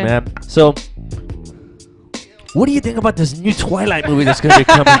ask of you, man. So, what do you think about this new Twilight movie that's going to be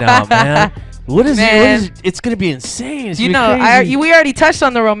coming out, man? It's gonna be insane. It's you know, we already touched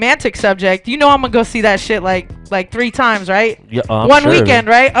on the romantic subject. You know, I'm gonna go see that shit like 3 times, right? Yeah, One weekend,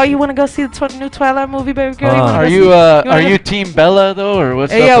 right? Oh, you wanna go see the new Twilight movie, baby girl? Are you Team Bella though, or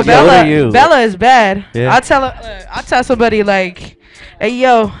what's hey, up? Yo, Bella, Bella is bad. Yeah. I'll tell somebody like, hey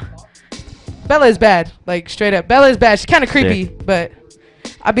yo, Bella is bad. Like straight up, Bella is bad. She's kind of creepy, but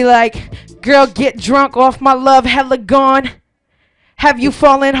I'd be like, girl, get drunk off my love, hella gone. Have you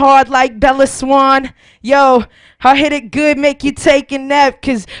fallen hard like Bella Swan? Yo, I'll hit it good, make you take a nap.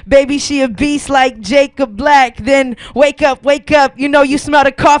 Cause baby, she a beast like Jacob Black. Then wake up, you know you smell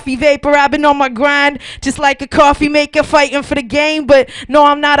the coffee vapor. I've been on my grind, just like a coffee maker fighting for the game. But no,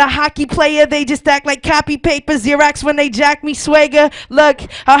 I'm not a hockey player. They just act like copy paper Xerox when they jack me swagger. Look,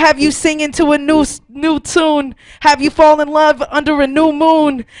 I'll have you singing to a new tune. Have you fall in love under a new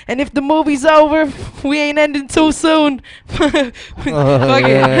moon. And if the movie's over, we ain't ending too soon. I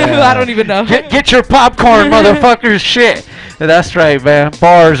don't even know. Get your popcorn, motherfuckers. Shit. That's right, man.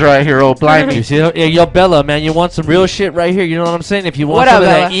 Bars right here, old Blimey. You see, yo, Bella, man, you want some real shit right here? You know what I'm saying? If you want some of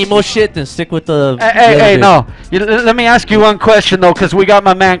that emo shit, then stick with the. Hey, no. Let me ask you one question though, because we got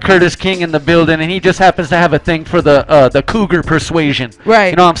my man Curtis King in the building, and he just happens to have a thing for the cougar persuasion. Right.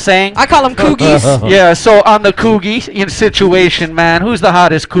 You know what I'm saying? I call them coogies. Yeah. So on the coogie situation, man, who's the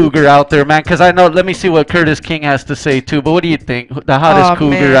hottest cougar out there, man? Because I know. Let me see what Curtis King has to say too. But what do you think? The hottest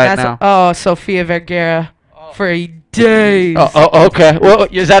cougar right now? Sofia Vergara. For days. Oh, okay. Well,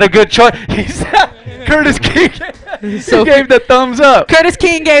 is that a good choice? Curtis King. He gave the thumbs up. Curtis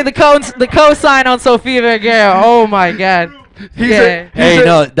King gave the co-sign on Sofia Vergara. Oh my God.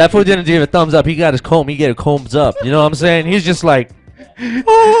 No, that fool didn't give a thumbs up. He got his comb. He gave a combs up. You know what I'm saying? He's just like.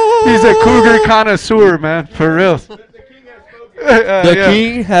 He's a cougar connoisseur, man. For real. The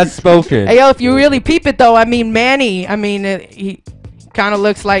king has spoken. Hey, yo, if you really peep it though, I mean, Manny. I mean, he kind of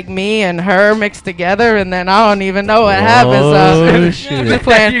looks like me and her mixed together, and then I don't even know what happens. Shit. Just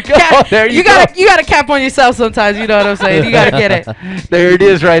playing. There you go. There you You gotta cap on yourself sometimes. You know what I'm saying? You gotta get it. There it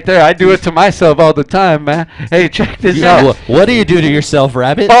is right there. I do it to myself all the time, man. Hey, check this out. What do you do to yourself,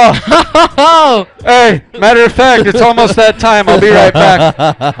 Rabbit? Oh, hey, matter of fact, it's almost that time. I'll be right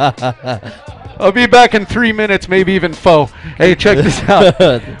back. I'll be back in 3 minutes, maybe even 4. Hey, check this out.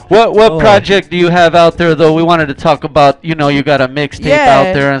 What project do you have out there, though? We wanted to talk about, you know, you got a mixtape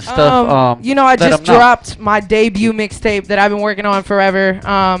out there and stuff. You know, I just dropped my debut mixtape that I've been working on forever.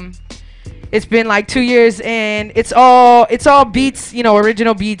 It's been like 2 years, and it's all beats, you know,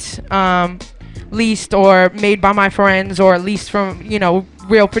 original beats, leased or made by my friends, or leased from, you know,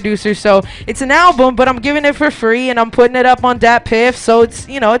 real producers. So it's an album, but I'm giving it for free, and I'm putting it up on Dat Piff. So it's,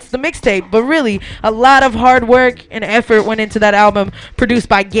 you know, it's the mixtape, but really a lot of hard work and effort went into that album, produced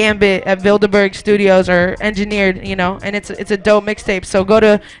by Gambit at Bilderberg Studios, or engineered, you know, and it's a dope mixtape. So go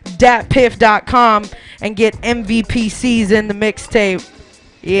to datpiff.com and get MVP Season, the mixtape.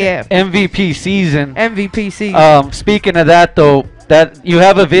 Yeah. MVP Season. MVP Season. Speaking of that, though, that you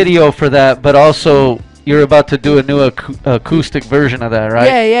have a video for that, but also you're about to do a new acoustic version of that, right?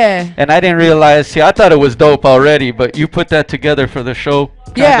 Yeah, yeah. And I didn't realize. See, I thought it was dope already, but you put that together for the show.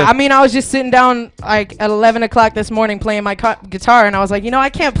 Yeah, I mean, I was just sitting down like at 11 o'clock this morning playing my guitar, and I was like, you know, I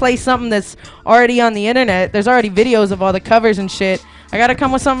can't play something that's already on the internet. There's already videos of all the covers and shit. I gotta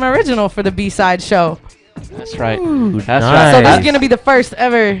come with something original for the B-side show. That's right. Ooh, That's nice. right. So this is gonna be the first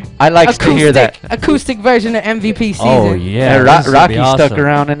ever. I like to hear that acoustic version of MVP Season. Oh yeah, Rocky stuck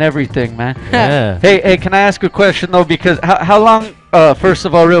around and everything, man. Yeah. Hey, can I ask a question though? Because how long? First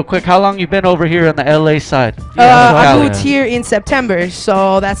of all, real quick, how long you been over here on the LA side? I moved here in September,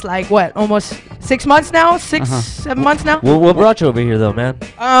 so that's like what, almost 6 months now? 7 months now? What brought you over here though, man?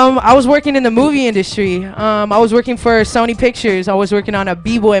 I was working in the movie industry. I was working for Sony Pictures. I was working on a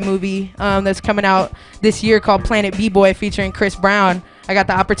B-boy movie that's coming out this year called Planet B-Boy, featuring Chris Brown. I got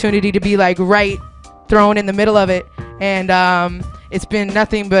the opportunity to be like right thrown in the middle of it, and it's been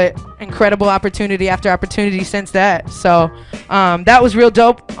nothing but incredible opportunity after opportunity since that. So that was real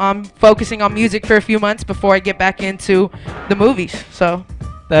dope. I'm focusing on music for a few months before I get back into the movies. So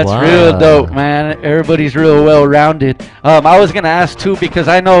that's real dope, man. Everybody's real well-rounded. I was gonna ask too, because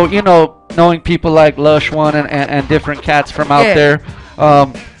I know, you know, knowing people like Lush One and different cats from out there,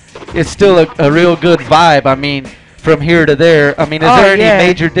 it's still a real good vibe. I mean, from here to there. I mean, is there any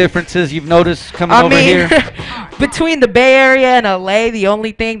major differences you've noticed coming over here? Between the Bay Area and LA, the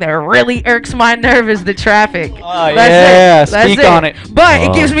only thing that really irks my nerve is the traffic. That's speak on it. But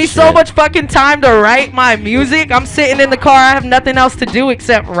it gives me so much fucking time to write my music. I'm sitting in the car, I have nothing else to do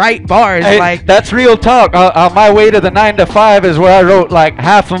except write bars. Hey, like, that's real talk. On my way to the 9 to 5 is where I wrote like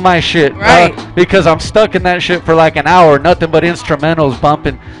half of my shit. Right. Because I'm stuck in that shit for like an hour, nothing but instrumentals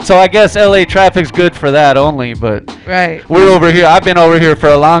bumping. So I guess LA traffic's good for that only, but right. We're over here. I've been over here for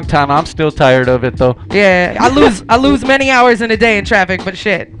a long time. I'm still tired of it though. Yeah, I lose many hours in a day in traffic, but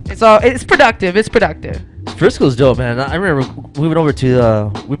shit, it's productive. It's productive. Frisco's dope, man. I remember we went over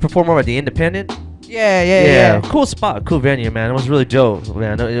to we performed over at the Independent. Yeah. Cool spot, cool venue, man. It was really dope,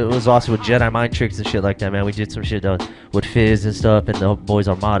 man. It was awesome with Jedi Mind Tricks and shit like that, man. We did some shit with Fizz and stuff, and the Boys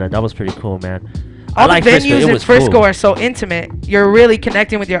Armada. That was pretty cool, man. All the venues in Frisco are so intimate. You're really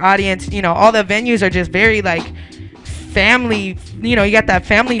connecting with your audience. You know, all the venues are just very like family. You know, you got that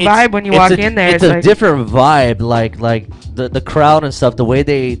family vibe when you walk in there. It's a like different vibe. Like the crowd and stuff. The way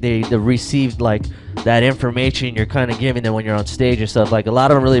they received like that information you're kind of giving them when you're on stage and stuff. Like a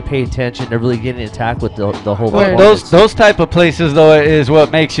lot of them really pay attention. They're really getting attacked with the whole. Those type of places though is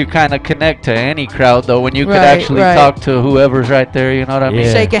what makes you kind of connect to any crowd though. When you could actually talk to whoever's right there. You know what I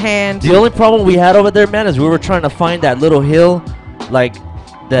mean? Shake a hand. The only problem we had over there, man, is we were trying to find that little hill, like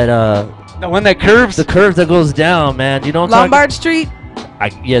that. The one that curves? The curve that goes down, man. You know what I'm Lombard Street?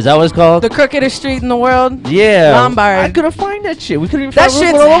 Yeah, is that what it's called? The crookedest street in the world? Yeah. Lombard. I couldn't find that shit. We couldn't even that find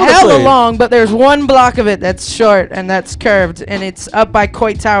shit's hella long, but there's one block of it that's short and that's curved, and it's up by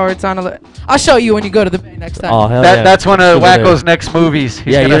Coit Tower. It's on a... I'll show you when you go to the Bay next time. Oh, hell That's one of Wackoe's next movies.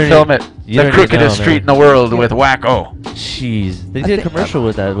 He's going to film it. The crookedest street in the world with Wackoe. Jeez. They did a commercial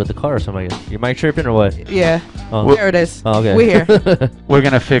with that, with the car or something. You mic tripping or what? Yeah. Oh. There it is. Oh, okay. We're here. We're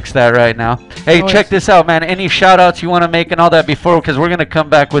going to fix that right now. Hey, check this out, man. Any shout-outs you want to make and all that before? Because we're going to come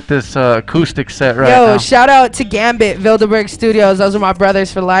back with this acoustic set right now. Yo, shout out to Gambit, Bilderberg Studios. Those are my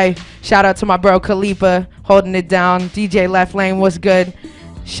brothers for life. Shout out to my bro Khalifa holding it down. DJ Left Lane, what's good?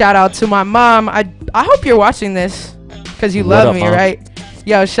 Shout out to my mom. I hope you're watching this because you love me, right?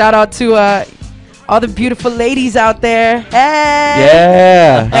 Yo, shout out to all the beautiful ladies out there. Hey!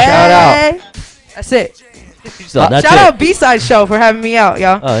 Yeah, hey. shout out. That's it. So that's Shout it. out B-Side Show for having me out,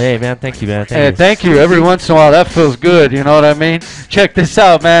 y'all. Oh, hey, man. Thank you, man. Hey, thank you. Every once in a while, that feels good. You know what I mean? Check this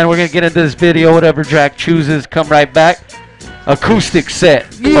out, man. We're going to get into this video, whatever Drakk chooses. Come right back. Acoustic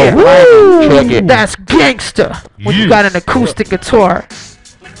set. Yeah. Oh, check it. That's gangsta when you got an acoustic guitar.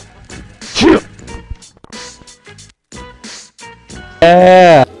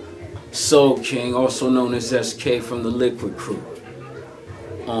 Yeah. Soul King, also known as SK from the Liquid Crew.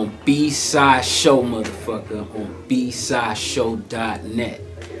 On B-Side Show, motherfucker. On bsideshow.net.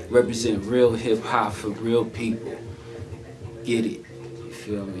 Represent real hip hop for real people. Get it. You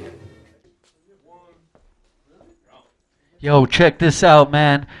feel me? Yo, check this out,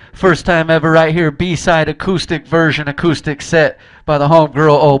 man. First time ever right here. B-side acoustic version, acoustic set by the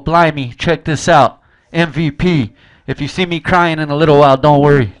homegirl, oh, Blimey. Check this out. MVP. If you see me crying in a little while, don't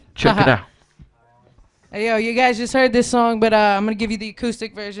worry. Check it out. Hey, yo, you guys just heard this song, but I'm going to give you the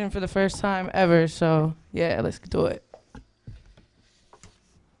acoustic version for the first time ever. So, yeah, let's do it.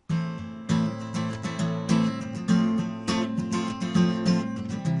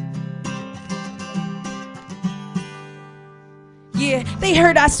 Yeah, they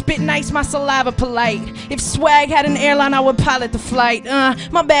heard I spit nice, my saliva polite. If swag had an airline, I would pilot the flight.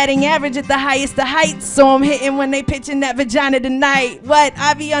 My batting average at the highest of heights, so I'm hitting when they pitching that vagina tonight. What?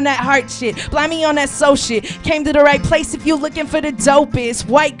 I be on that heart shit, Blimey on that soul shit. Came to the right place if you looking for the dopest.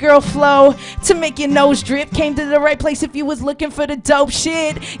 White girl flow to make your nose drip. Came to the right place if you was looking for the dope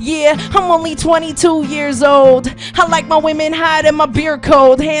shit. Yeah, I'm only 22 years old. I like my women hot and my beer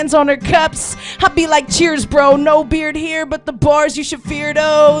cold. Hands on her cups, I be like cheers bro. No beard here, but the bars, you should fear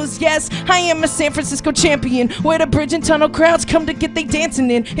those. Yes, I am a San Francisco champion, where the bridge and tunnel crowds come to get they dancing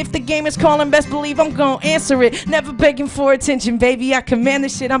in. If the game is calling, best believe I'm gonna answer it. Never begging for attention, baby, I command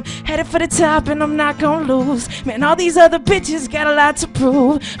this shit. I'm headed for the top and I'm not gonna lose. Man, all these other bitches got a lot to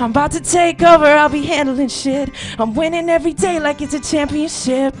prove. I'm about to take over, I'll be handling shit. I'm winning every day like it's a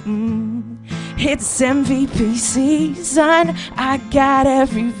championship. It's MVP season. I got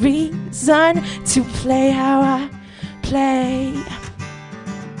every reason to play how I play.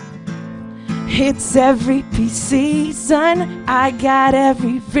 It's MVP season. I got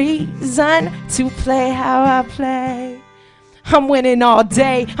every reason to play how I play. I'm winning all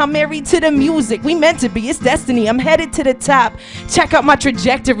day. I'm married to the music. We meant to be. It's destiny. I'm headed to the top. Check out my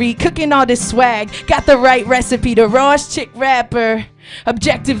trajectory. Cooking all this swag. Got the right recipe. The rawest chick rapper.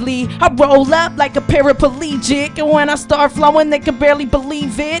 Objectively, I roll up like a paraplegic, and when I start flowing, they can barely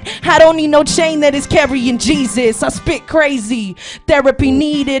believe it. I don't need no chain that is carrying Jesus. I spit crazy, therapy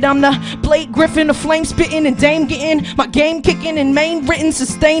needed. I'm the Blake Griffin, the flame spitting and Dame getting my game kicking and main written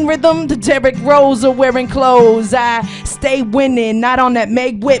sustain rhythm. The Derrick Rose of wearing clothes. I stay winning, not on that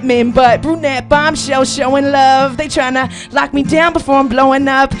Meg Whitman, but brunette bombshell showing love. They tryna lock me down before I'm blowing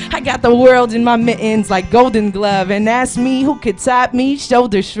up. I got the world in my mittens like Golden Glove, and ask me who could top me.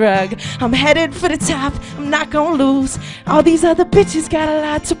 Shoulder shrug. I'm headed for the top. I'm not gonna lose. All these other bitches got a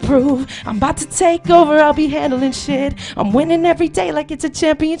lot to prove. I'm about to take over. I'll be handling shit. I'm winning every day like it's a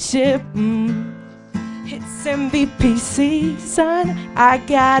championship. It's MVP season. I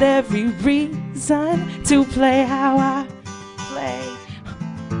got every reason to play how I play.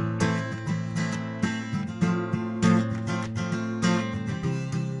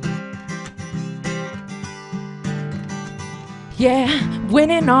 Yeah,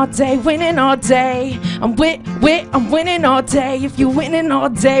 winning all day, winning all day. I'm winning all day. If you winning all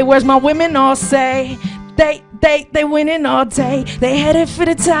day, where's my women all say? They winning all day. They headed for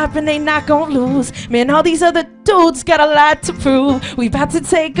the top and they not gonna lose. Man, all these other dudes got a lot to prove. We about to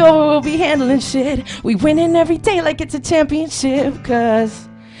take over, we'll be handling shit. We winning every day like it's a championship, cause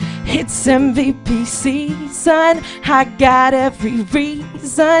it's MVP season. I got every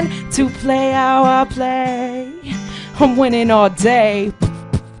reason to play how I play. I'm winning all day.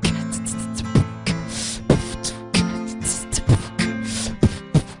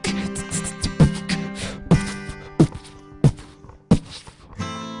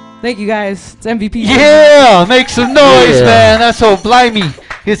 Thank you guys. It's MVP. Yeah, make some noise, man. That's old Blimey.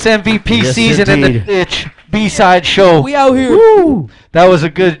 It's MVP season indeed. in the bitch. B-side show. We out here. Woo! That was a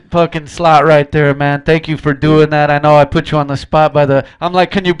good fucking slot right there, man. Thank you for doing that. I know I put you on the spot by the... I'm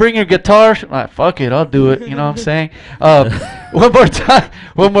like, can you bring your guitar? I'm like, fuck it, I'll do it. You know what I'm saying? One more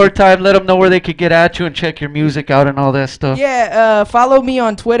time. Let them know where they could get at you and check your music out and all that stuff. Yeah, follow me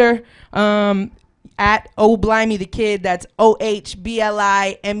on Twitter. At Blimey the Kid. That's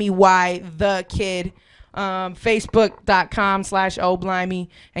OHBLIMEY the Kid. Facebook.com/Oh Blimey,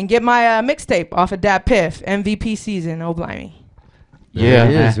 and get my mixtape off of Dat Piff. MVP season. Oh Blimey. Yeah,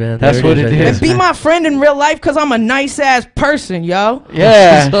 There it is, man. That's There what it it is. is. And be my friend in real life because I'm a nice ass person, yo.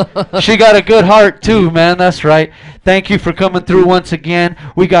 Yeah, she got a good heart too, man. That's right. Thank you for coming through once again.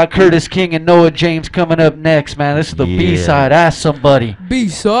 We got Curtis King and Noa James coming up next, man. This is the B-side. Ask somebody.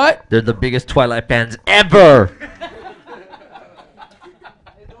 B-side? They're the biggest Twilight fans ever.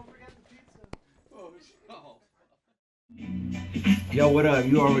 Yo, what up?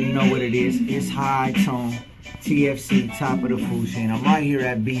 You already know what it is. It's High Tone, TFC, top of the food chain. I'm right here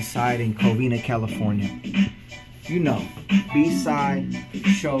at B-side in Covina, California. You know,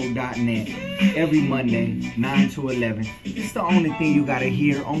 bsideshow.net. Every Monday, 9 to 11. It's the only thing you gotta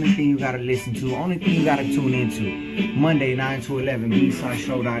hear, only thing you gotta listen to, only thing you gotta tune into. Monday, 9 to 11,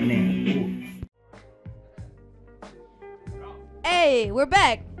 bsideshow.net. Hey, we're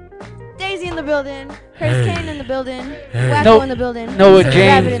back. Daisy in the building. Curtis Kane in the building. Hey. Wackoe in the building. Noa Rabbit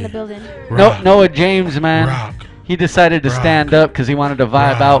James. in the building. Noa James, man. He decided to stand up because he wanted to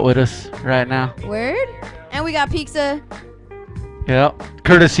vibe out with us right now. Word. And we got pizza. Yep.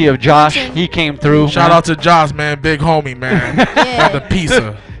 Courtesy of Josh. He came through. Shout out to Josh, man. Big homie, man. Got the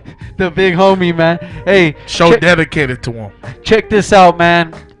pizza. The big homie, man. Hey. Show dedicated to him. Check this out,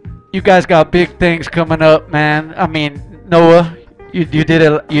 man. You guys got big things coming up, man. I mean, Noah, you did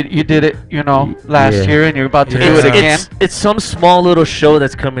it. You did it. You know, last year, and you're about to do it again. It's some small little show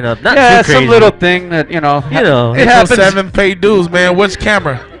that's coming up. Not yeah, too crazy. some little thing that you know. It happens. 7 paid dues, man. Which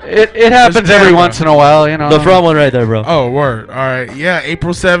camera? It happens every once in a while, you know. The front one right there, bro. Oh, word. All right. Yeah,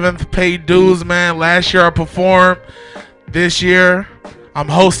 April 7th, paid dues, man. Last year I performed. This year I'm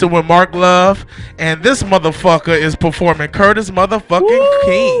hosting with Mark Love, and this motherfucker is performing Curtis motherfucking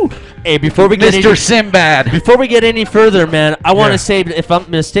King. Hey, before we get Mr. Sinbad. Before we get any further, man, I want to say,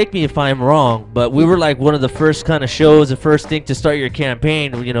 mistake me if I'm wrong, but we were like one of the first kind of shows, the first thing to start your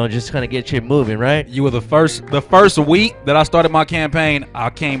campaign, you know, just kind of get shit moving, right? You were the first week that I started my campaign, I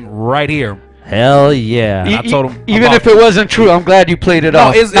came right here. Hell yeah. I told him even if it wasn't true, I'm glad you played it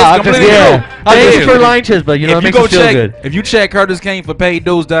off. It's completely true. Thanks for lying to us, but you know, it makes us feel good. If you check Curtis King for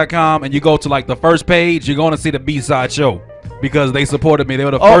paiddues.com and you go to like the first page, you're going to see the B-side show. Because they supported me. They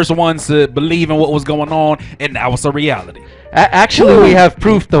were the first ones to believe in what was going on, and that was a reality. Actually, we have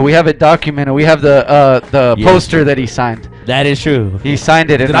proof, though. We have it documented. We have the poster that he signed. That is true. He signed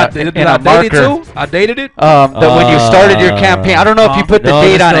it in a marker. Did I date it too? I dated it? That when you started your campaign. I don't know if you put the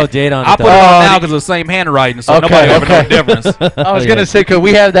date on it. I put it on now because it's the same handwriting, so nobody ever know the difference. I was going to say, because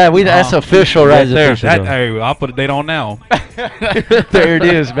we have that. That's official right there. Hey, I'll put a date on now. There it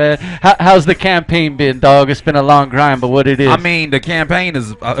is, man. How's the campaign been, dog? It's been a long grind, but what it is. I mean, the campaign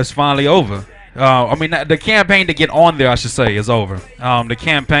is finally over. I mean, the campaign to get on there, I should say, is over. The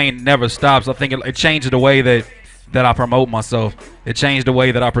campaign never stops. I think it changed the way that I promote myself. It changed the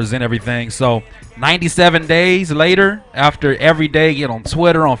way that I present everything. So 97 days later, after every day getting on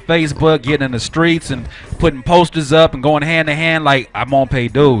Twitter, on Facebook, getting in the streets and putting posters up and going hand to hand, like, I'm on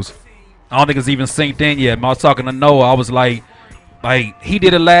paid dues. I don't think it's even synced in yet. When I was talking to Noah, I was like, he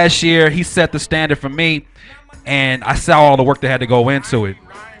did it last year. He set the standard for me, and I saw all the work that had to go into it.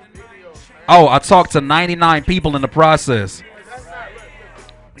 Oh, I talked to 99 people in the process.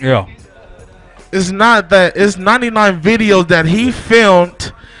 Yeah. It's not that. It's 99 videos that he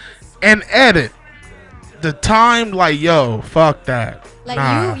filmed and edit. The time, like, yo, fuck that.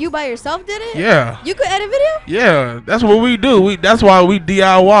 Like you by yourself did it? Yeah. You could edit video? Yeah, that's what we do. That's why we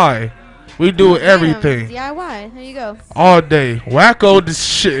DIY. We do everything. DIY. There you go. All day. Wackoe, this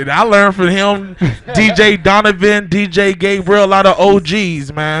shit. I learned from him. DJ Donovan, DJ Gabriel, a lot of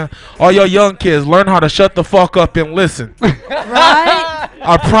OGs, man. All your young kids, learn how to shut the fuck up and listen. Right?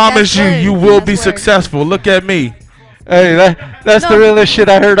 I promise you will be successful. Look at me. Hey, that's the realest shit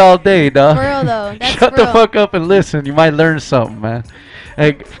I heard all day, dog. For real, though. That's Shut the fuck up and listen. You might learn something, man.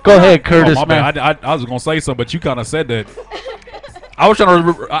 Hey, go ahead, Curtis, my man. bad. I was going to say something, but you kind of said that. I was trying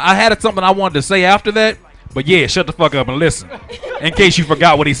to. I had something I wanted to say after that, but yeah, shut the fuck up and listen. In case you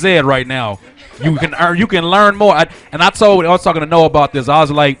forgot what he said right now, you can learn more. I was talking to Noah about this. I was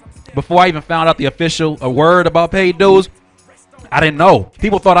like, before I even found out the official word about paid dues, I didn't know.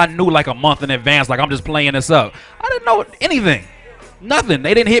 People thought I knew like a month in advance. Like, I'm just playing this up. I didn't know anything. Nothing.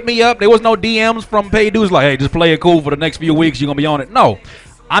 They didn't hit me up. There was no DMs from paid dues like, hey, just play it cool for the next few weeks. You're gonna be on it. No.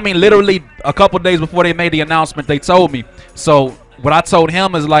 I mean, literally a couple days before they made the announcement, they told me. So what I told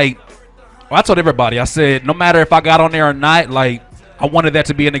him is like, well, I told everybody, I said, no matter if I got on there or not, like, I wanted that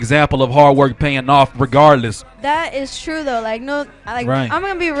to be an example of hard work paying off regardless. That is true though. Like, no, like, Right. I'm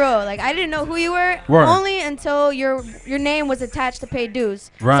gonna be real. Like, I didn't know who you were Right. only until your name was attached to paid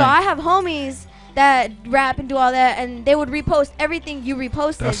dues. Right. So I have homies that rap and do all that, and they would repost everything you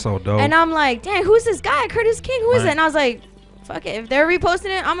reposted. That's so dope. And I'm like, dang, who's this guy, Curtis King? Who is Right. it? And I was like, fuck it. If they're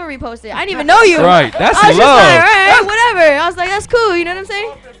reposting it, I'm gonna repost it. I didn't even know you. Right, that's I was love. just like, all right, whatever. I was like, that's cool. You know what I'm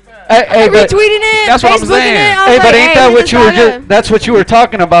saying? Hey, but retweeting it, that's what I'm Facebooking saying. it. I was Hey, like, but ain't that we what you were gotta- just? That's what you were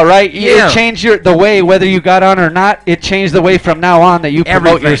talking about, right? Yeah. It changed the way, whether you got on or not. It changed the way from now on that you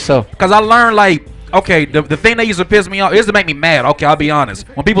promote yourself. Because I learned, like, okay, the thing that used to piss me off, it used to make me mad. Okay, I'll be honest.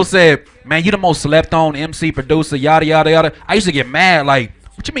 When people said, man, you the most slept on MC, producer, yada, yada, yada, I used to get mad. Like,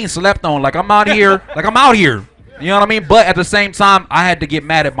 what you mean slept on? Like, I'm out here. Like, I'm out here. You know what I mean? But at the same time, I had to get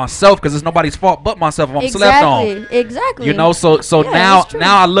mad at myself because it's nobody's fault but myself if I'm slept on. Exactly. You know, so now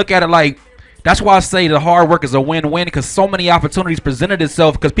I look at it like, that's why I say the hard work is a win-win, because so many opportunities presented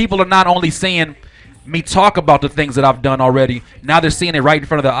itself, because people are not only seeing me talk about the things that I've done already, now they're seeing it right in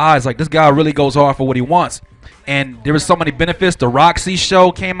front of their eyes. Like, this guy really goes hard for what he wants. And there was so many benefits. The Roxy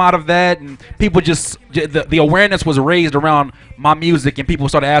show came out of that, and people just, the awareness was raised around my music, and people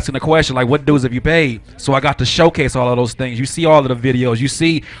started asking the question, like, what dues have you paid? So I got to showcase all of those things. You see all of the videos. You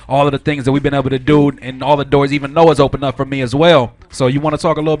see all of the things that we've been able to do, and all the doors even Noah's opened up for me as well. So you want to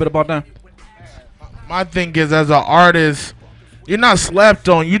talk a little bit about that? My thing is, as an artist, you're not slept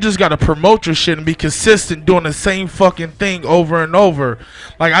on. You just got to promote your shit and be consistent doing the same fucking thing over and over.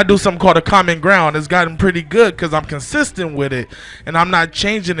 Like, I do something called a common ground. It's gotten pretty good because I'm consistent with it and I'm not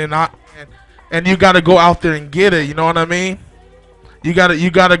changing it. And you got to go out there and get it. You know what I mean? You got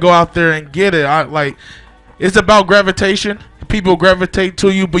to go out there and get it. Like, it's about gravitation. People gravitate to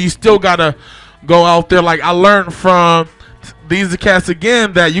you, but you still got to go out there. Like, I learned from these cats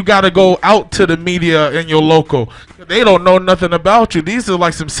again that you got to go out to the media in your local. They don't know nothing about you. These are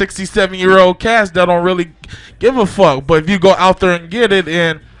like some 67-year-old cats that don't really give a fuck. But if you go out there and get it,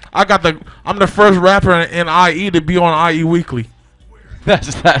 and I'm the first rapper in IE to be on IE Weekly.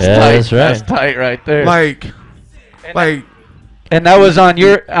 That's Yeah, tight. that's right. That's tight right there. Like, and that was on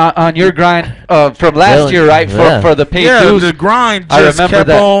your grind from last year, right? For the paid dues. The grind I just remember kept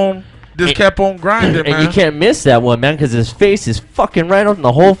that. on. Just kept on grinding, man. And you can't miss that one, man, because his face is fucking right on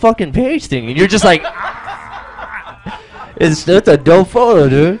the whole fucking page thing, and you're just like, it's a dope photo,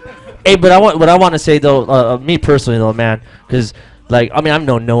 dude. Hey, but what I want to say though, me personally though, man, because like, I mean, I've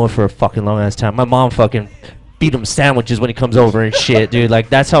known Noah for a fucking long ass time. My mom fucking feed him sandwiches when he comes over and shit, dude. Like,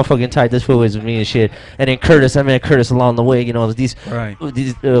 that's how fucking tight this fool is with me and shit. And then Curtis, I met Curtis along the way, you know, these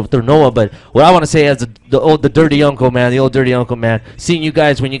through Noah. But what I want to say as the dirty uncle, man, the old dirty uncle, man, seeing you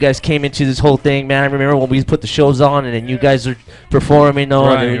guys when you guys came into this whole thing, man. I remember when we put the shows on and then you guys are performing,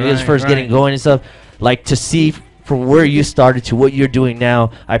 and you guys first getting going and stuff. Like, to see from where you started to what you're doing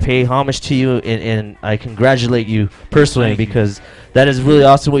now, I pay homage to you and I congratulate you personally because that is really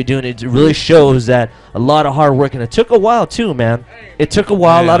awesome what you're doing. It really shows that a lot of hard work, and it took a while too, man. It took a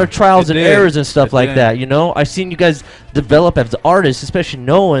while, a lot of trials and errors and stuff like that, you know. I've seen you guys develop as artists, especially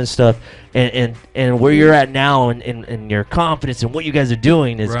Noah and stuff, and where you're at now and your confidence and what you guys are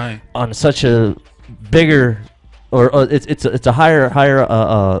doing is on such a bigger it's a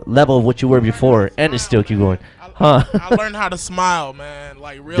higher level of what you were before, and it still keep going. Huh. I learned how to smile, man.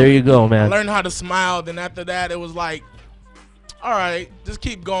 Like, really. There you go, man. I learned how to smile. Then after that, it was like, all right, just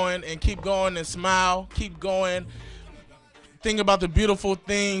keep going and smile. Keep going. Think about the beautiful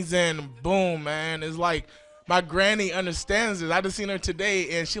things, and boom, man. It's like my granny understands it. I just seen her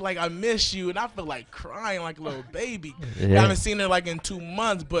today, and she like, I miss you, and I feel like crying like a little baby. Yeah. I haven't seen her like in 2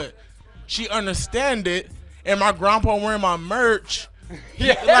 months, but she understand it. And my grandpa wearing my merch. You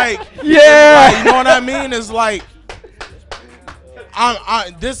know what I mean? It's like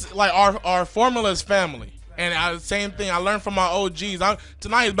this like our formula is family, and same thing I learned from my OGs.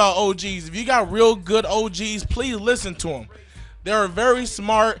 Tonight is about OGs. If you got real good OGs, please listen to them. They're very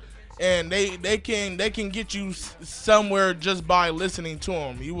smart, and they can get you somewhere just by listening to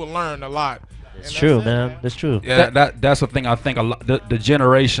them. You will learn a lot. It's true, man. That's true. Yeah, that's the thing I think a lot, the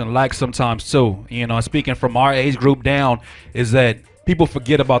generation lacks sometimes too. You know, speaking from our age group down, is that people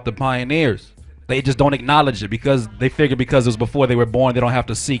forget about the pioneers. They just don't acknowledge it because they figure because it was before they were born, they don't have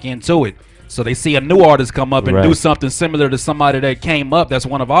to seek into it. So they see a new artist come up and do something similar to somebody that came up that's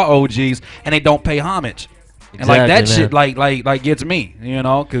one of our OGs, and they don't pay homage. And like that shit, like gets me, you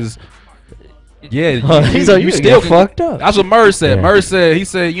know, because. Yeah, you still fucked up. That's what Murs said. Murs said, he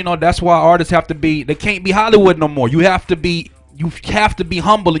said, you know, that's why artists have to be. They can't be Hollywood no more. You have to be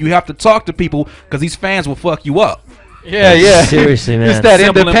humble. And you have to talk to people because these fans will fuck you up. Yeah. Seriously, man. It's that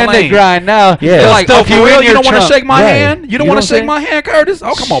independent grind now. Yeah, like, oh, for real, you don't want to shake my Right. hand? You don't want to shake my hand, Curtis?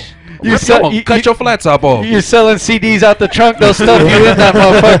 Oh, come on. cut your flat top off. You're selling CDs out the trunk. They'll stuff you in that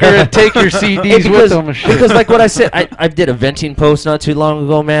motherfucker and take your CDs with them and shit. Because like what I said, I did a venting post not too long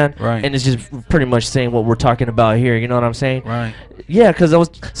ago, man. Right. And it's just pretty much saying what we're talking about here. You know what I'm saying? Right. Yeah, because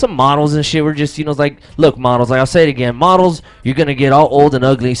some models and shit were just, you know, like, look, models, like I'll say it again, models, you're going to get all old and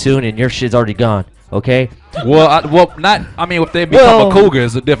ugly soon and your shit's already gone, okay? If they become a cougar,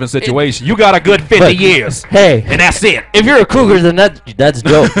 it's a different situation. You got a good 50 years. Hey. And that's it. If you're a cougar, then that's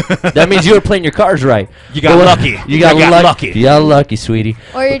dope. That means you were playing your cards right. You got lucky. You got lucky. You got lucky, sweetie.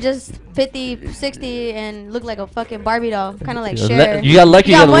 Or you're just 50, 60 and look like a fucking Barbie doll. Kind of like Cher. You got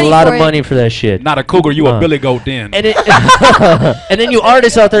lucky, you got a lot of money for that shit. Not a cougar, you a billy goat then. And then you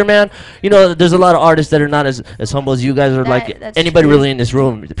artists out there, man, you know, there's a lot of artists that are not as humble as you guys are, like anybody really in this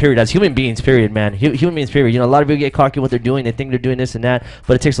room, period. As human beings, period, man. Human beings, period. You know, a lot of people get cocky what they're doing. They think they're doing this and that,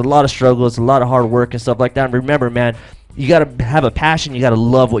 but it takes a lot of struggle. It's a lot of hard work and stuff like that. And remember, man, you gotta have a passion. You gotta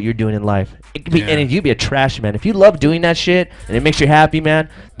love what you're doing in life. It could be, and you be a trash man. If you love doing that shit and it makes you happy, man,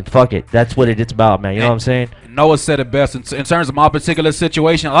 then fuck it. That's what it's about, man. You know what I'm saying? Noah said it best in terms of my particular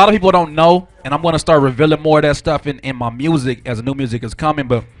situation. A lot of people don't know, and I'm gonna start revealing more of that stuff in my music as the new music is coming.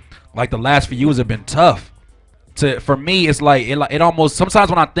 But like the last few years have been tough. For me, it's like it almost, sometimes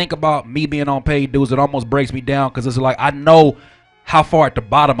when I think about me being on paid dues, it almost breaks me down, because it's like I know how far at the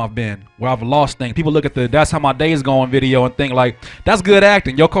bottom I've been, where I've lost things. People look at the "that's how my days going" video and think like, that's good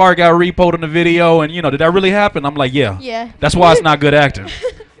acting. Your car got repoed in the video, and you know, did that really happen? I'm like, yeah. Yeah. That's why it's not good acting,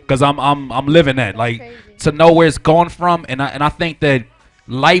 because I'm living that, like, to know where it's going from, and I think that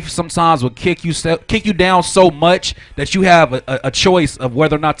life sometimes will kick you down so much that you have a choice of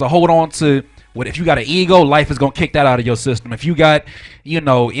whether or not to hold on to. What if you got an ego? Life is gonna kick that out of your system. If you got, you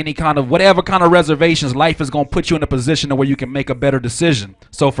know, any kind of whatever kind of reservations, life is gonna put you in a position where you can make a better decision.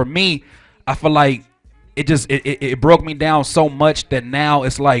 So for me, I feel like it broke me down so much that now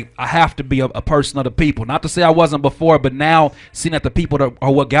it's like I have to be a person of the people. Not to say I wasn't before, but now seeing that the people that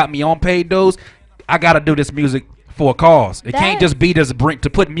are what got me on paid dues, I gotta do this music for a cause. It can't just be to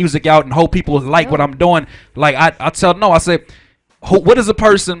put music out and hope people like what I'm doing. Like I tell no, I say, what is a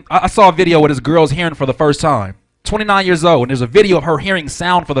person? I saw a video where this girl's hearing for the first time, 29 years old, and there's a video of her hearing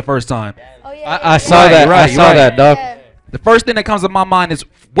sound for the first time. Oh, yeah, I saw that. I saw that, dog. The first thing that comes to my mind is,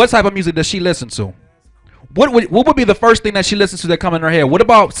 what type of music does she listen to? What would be the first thing that she listens to that come in her head? What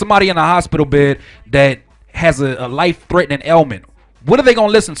about somebody in a hospital bed that has a life-threatening ailment? What are they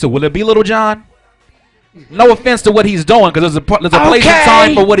gonna listen to? Will it be Little John? No offense to what he's doing, because there's a place and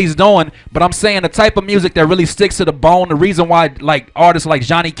time for what he's doing, but I'm saying the type of music that really sticks to the bone, the reason why like artists like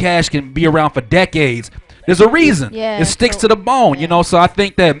Johnny Cash can be around for decades, there's a reason. It sticks to the bone, you know. So I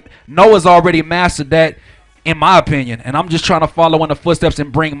think that Noah's already mastered that, in my opinion, and I'm just trying to follow in the footsteps and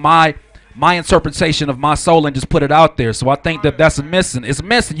bring my interpretation of my soul and just put it out there. So I think that that's missing. It's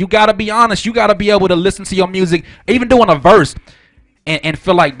missing. You gotta be honest. You gotta be able to listen to your music, even doing a verse, and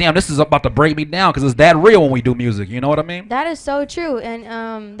feel like, damn, this is about to break me down, because it's that real when we do music. You know what I mean? That is so true.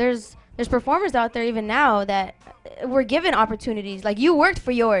 And there's performers out there even now that were given opportunities. Like, you worked for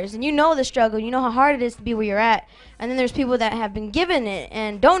yours, and you know the struggle. You know how hard it is to be where you're at. And then there's people that have been given it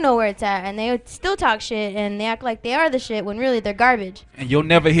and don't know where it's at, and they still talk shit, and they act like they are the shit when really they're garbage. And you'll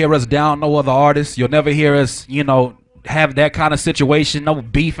never hear us down no other artists. You'll never hear us, you know, have that kind of situation, no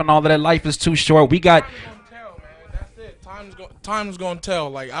beef and all of that. Life is too short. We got... Time's gonna tell.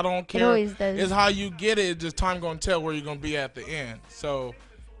 Like, I don't care. It always does. It's how you get it. It's just time gonna tell where you're gonna be at the end. So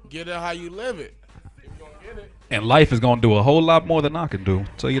get it how you live it. And life is gonna do a whole lot more than I can do. I'll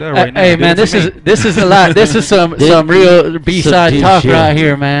tell you that right now. Hey man, this is a lot. This is some real B-side talk right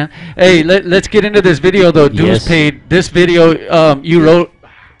here, man. Hey, let's get into this video though. Dues paid. This video you wrote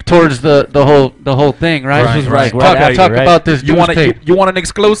towards the whole thing, right? Right. Talk about this. You want an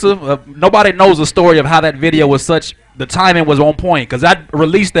exclusive? Nobody knows the story of how that video was such. The timing was on point, because I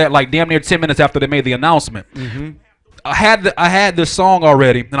released that like damn near 10 minutes after they made the announcement. I had this song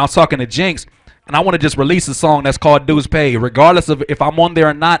already, and I was talking to Jinx, and I want to just release a song that's called Dues Paid. Regardless of if I'm on there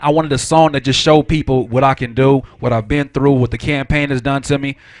or not, I wanted a song that just showed people what I can do, what I've been through, what the campaign has done to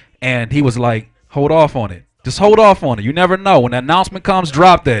me. And he was like, hold off on it. Just hold off on it. You never know. When the announcement comes,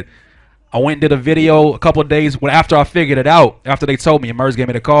 drop that. I went and did a video a couple of days after I figured it out. After they told me, and Merz gave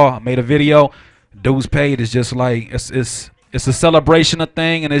me the call, I made a video. Dues Paid is just like, it's a celebration of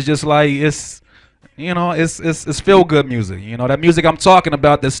thing, and it's just like, it's feel good music. You know, that music I'm talking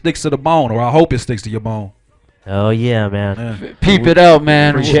about that sticks to the bone, or I hope it sticks to your bone. Oh yeah, man. Peep it out,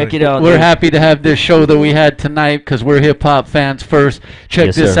 man. Check it out. We're happy to have this show that we had tonight, because we're hip hop fans first.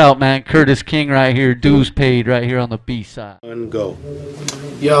 Check this out, man. Curtis King right here. Dues Paid right here on the B-side. And go.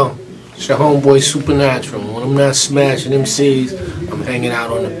 Yo, it's your homeboy Supernatural. When I'm not smashing MCs, I'm hanging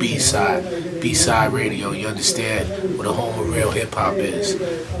out on the B-side radio. You understand where the home of real hip hop is.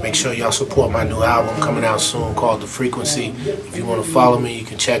 Make sure y'all support my new album coming out soon called The Frequency. If you want to follow me, you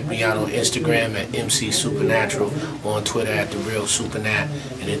can check me out on Instagram at MC Supernatural or on Twitter at The Real Supernat.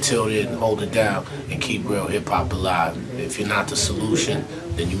 And until then, hold it down and keep real hip hop alive. If you're not the solution,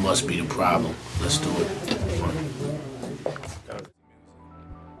 then you must be the problem. Let's do it.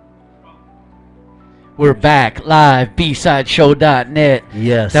 We're back live, bsideshow.net.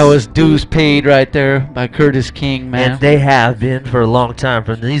 Yes. That was Dues Paid right there by Curtis King, man. And they have been for a long time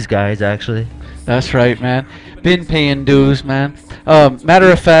from these guys, actually. That's right, man. Been paying dues, man. Matter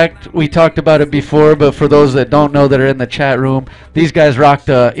of fact, we talked about it before, but for those that don't know that are in the chat room, these guys rocked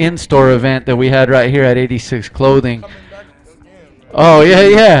the in-store event that we had right here at 86 Clothing. Oh,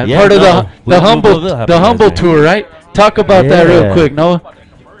 yeah. Part of the Humble tour, right? Talk about that real quick, Noah.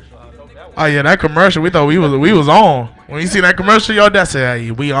 Oh yeah, that commercial. We thought we was on. When you see that commercial, y'all, that's it.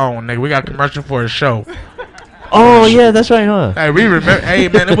 Hey, we on, nigga. We got a commercial for a show. Oh yeah, that's right, huh? Hey, we remember. Hey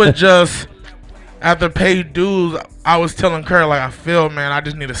man, it was just after paid dues. I was telling Kurt like, I feel, man, I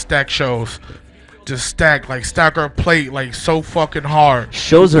just need to stack shows. Just stack our plate like so fucking hard.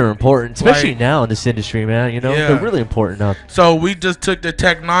 Shows are important, especially like, now in this industry, man. You know, yeah. they're really important now. So we just took the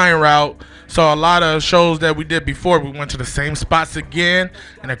Tech 9 route. So a lot of shows that we did before, we went to the same spots again,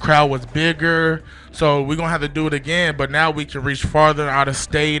 and the crowd was bigger. So we're gonna have to do it again. But now we can reach farther out of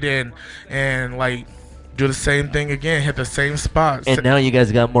state and like do the same thing again, hit the same spots. And now you guys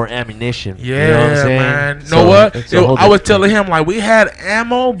got more ammunition. Yeah, you know what I'm saying? man. You So know what? I was different. telling him like we had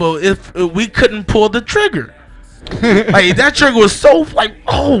ammo, but if we couldn't pull the trigger, like that trigger was so like,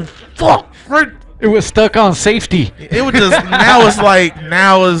 oh fuck, right. It was stuck on safety. It was just now it's like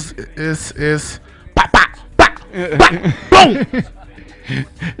it's pop, pop, pop, pop, boom.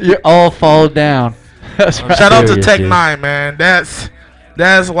 You all fall down. That's right. Shout out to Tech 9, man. That's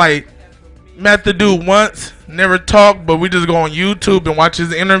like met the dude once, never talked, but we just go on YouTube and watch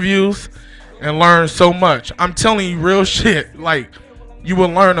his interviews and learn so much. I'm telling you real shit. Like you will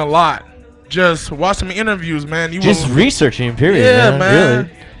learn a lot. Just watch some interviews, man. You just will, researching, period. Yeah, man.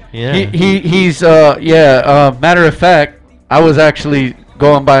 Really. Yeah. He's matter of fact, I was actually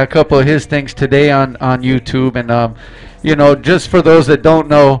going by a couple of his things today on YouTube, and you know, just for those that don't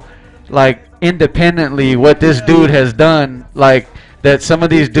know, like independently what this dude has done, like that some of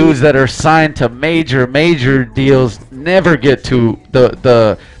these dudes that are signed to major deals never get to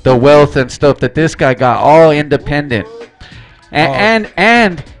the wealth and stuff that this guy got, all independent.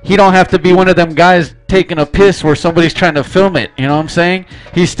 And he don't have to be one of them guys taking a piss where somebody's trying to film it. You know what I'm saying?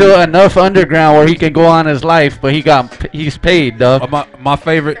 He's still enough underground where he can go on his life, but he's paid, dog. My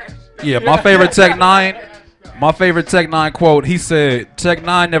favorite Tech 9. My favorite Tech 9 quote. He said, "Tech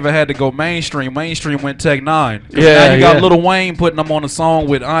 9 never had to go mainstream. Mainstream went Tech 9." Yeah, now you got Lil Wayne putting them on a song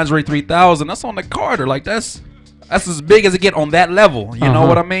with Andre 3000. That's on the Carter. Like that's as big as it get on that level. You know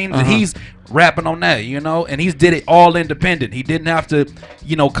what I mean? He's rapping on that, you know, and he's did it all independent. He didn't have to,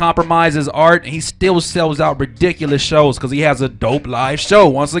 you know, compromise his art, and he still sells out ridiculous shows because he has a dope live show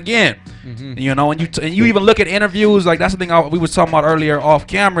once again. You know, and you even look at interviews, like that's the thing we was talking about earlier off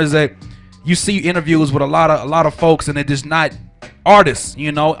camera, is that you see interviews with a lot of folks, and they're just not artists.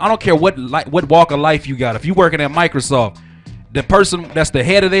 You know, I don't care what walk of life you got. If you working at Microsoft, the person that's the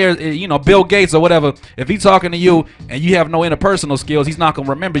head of there, you know, Bill Gates or whatever, if he's talking to you and you have no interpersonal skills, he's not gonna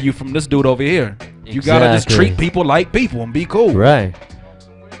remember you from this dude over here. You gotta just treat people like people and be cool. Right.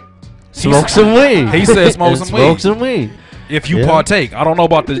 Smoke some weed. He said smoke some weed. Smoke some weed. If you partake, I don't know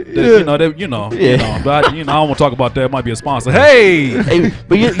about the you know, but I don't want to talk about that. It might be a sponsor. Hey,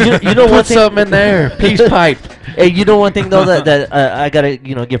 but you know Put one thing, something in there. Peace pipe. Hey, you know one thing though that I gotta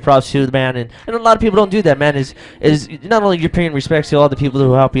give props to the man, and a lot of people don't do that, man. Is not only you're paying respects to all the people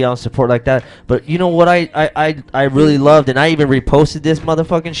who help you out and support like that, but you know what I really loved, and I even reposted this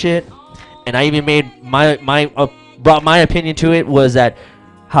motherfucking shit, and I even made brought my opinion to it, was that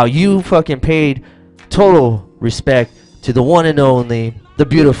how you fucking paid total respect to the one and only, the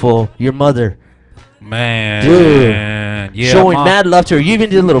beautiful, your mother. Man. Dude. Yeah, showing mad love to her. You even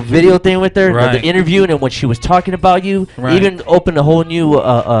did a little video thing with her, Right. the interview, and when she was talking about you, Right. even opened a whole new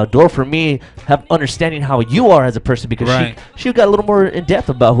door for me, have understanding how you are as a person, because Right. she got a little more in depth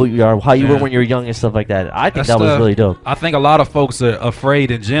about who you are, how you were when you were young and stuff like that. I think that was really dope. I think a lot of folks are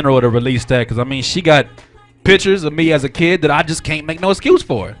afraid in general to release that, because I mean, she got pictures of me as a kid that I just can't make no excuse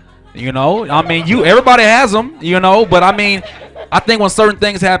for. You know, I mean, everybody has them, you know, but I mean, I think when certain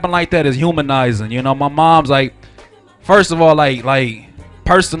things happen like that, it's humanizing. You know, my mom's like, first of all, like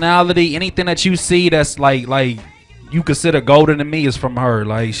personality, anything that you see that's like you consider golden to me is from her.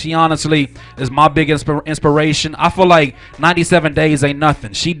 Like, she honestly is my big inspiration. I feel like 97 days ain't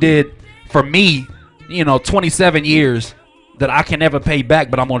nothing. She did for me, 27 years that I can never pay back,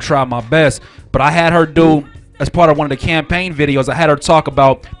 but I'm gonna try my best. But I had her do, as part of one of the campaign videos, I had her talk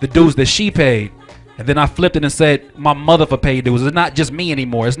about the dues that she paid. And then I flipped it and said, my mother for paid dues. It's not just me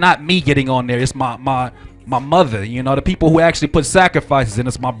anymore. It's not me getting on there. It's my mother, the people who actually put sacrifices in.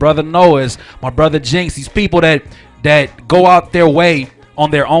 It's my brother Noah, it's my brother Jinx. These people that go out their way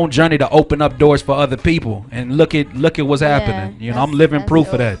on their own journey to open up doors for other people. And look at what's happening. I'm living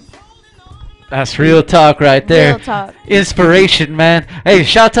proof of that. That's real talk right there. Real talk. Inspiration, man. Hey,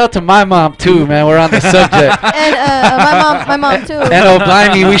 shout out to my mom too, man. We're on the subject. And my mom too. And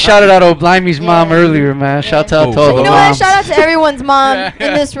Blimey, we shouted out Blimey's mom earlier, man. Shout out to all the You know moms. what? Shout out to everyone's mom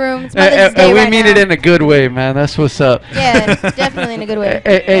in this room. It's Mother's Day And we right mean now. it in a good way, man. That's what's up. Yeah, definitely in a good way.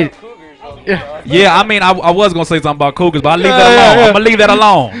 Hey. Yeah, I mean, I was gonna say something about cougars, but I'll leave that alone. I'm gonna leave that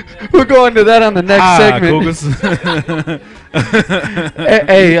alone. We'll go into that on the next segment. Cougars.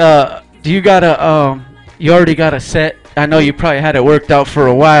 hey, do you got a you already got a set? I know you probably had it worked out for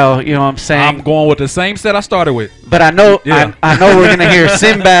a while. You know what I'm saying? I'm going with the same set I started with. But I know, I know we're gonna hear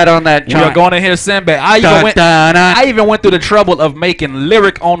Sinbad on that. We are going to hear Sinbad. I even went through the trouble of making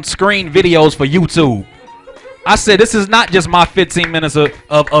lyric on screen videos for YouTube. I said, this is not just my 15 minutes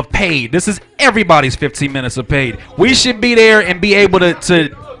of paid. This is everybody's 15 minutes of paid. We should be there and be able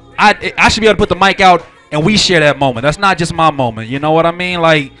to I should be able to put the mic out and we share that moment. That's not just my moment. You know what I mean?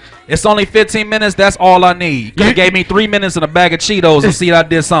 Like, it's only 15 minutes. That's all I need. You gave me 3 minutes and a bag of Cheetos to see that I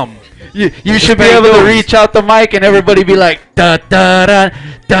did something. You should be able to reach out the mic and everybody be like, da da da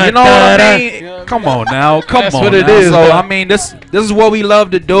da. You know what I mean? Come on now. That's what it is. So, I mean, this is what we love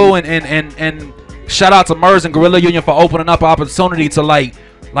to do, and shout out to MERS and Guerrilla Union for opening up opportunity to like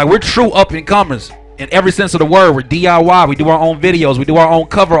we're true up and comers in every sense of the word. We're DIY. We do our own videos. We do our own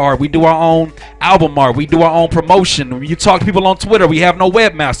cover art. We do our own album art. We do our own promotion. When you talk to people on Twitter, we have no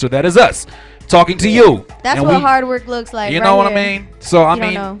webmaster. That is us talking to you. That's and what hard work looks like. You know what I mean? So I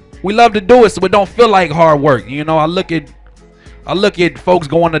mean, we love to do it, so it don't feel like hard work. I look at folks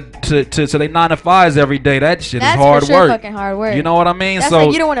going to their 9-to-5s every day. That shit is hard for sure work. Fucking hard work. You know what I mean? That's so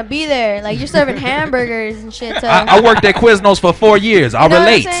like you don't want to be there. Like, you're serving hamburgers and shit. So. I worked at Quiznos for 4 years. I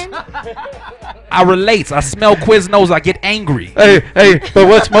relate. I relate. I smell Quiznos. I get angry. Hey, but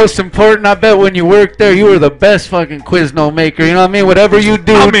what's most important, I bet when you worked there, you were the best fucking Quizno maker. You know what I mean? Whatever you do,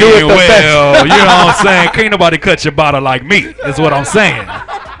 do it the best. You know what I'm saying? Can't nobody cut your bottle like me. Is what I'm saying.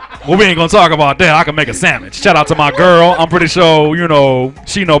 Well, we ain't gonna talk about that. I can make a sandwich. Shout out to my girl. I'm pretty sure,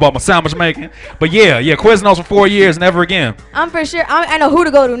 she know about my sandwich making. But yeah, Quiznos for 4 years, never again. I'm for sure. I know who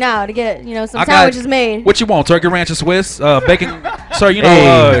to go to now to get some sandwiches made. What you want? Turkey Ranch or Swiss? Bacon? Sir,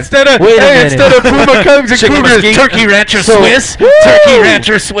 instead of Puma Cubs and Cougars, Turkey Ranch or Swiss. Turkey Ranch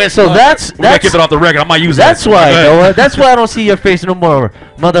or Swiss. So that's get it off the record. I might use that's that. Why, Noah. That's why I don't see your face no more,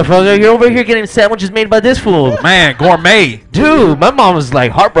 motherfucker. You're over here getting sandwiches made by this fool. Man, gourmet. Dude, my mom is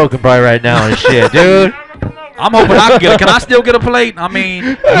like heartbroken by right now and shit, dude. I'm hoping I can get it. Can I still get a plate? I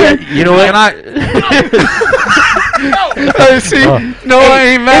mean, you know what? Can I? See, Noah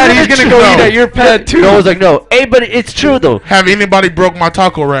ain't mad. He's gonna go eat at your pad too. Noah's like, no. Hey, but it's true though. Have anybody broke my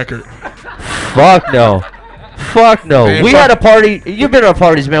taco record? Fuck no. Fuck no. Man, we had a party. You've been to our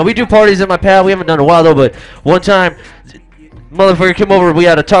parties, man. We do parties in my pad. We haven't done it in a while though, but one time, motherfucker came over. We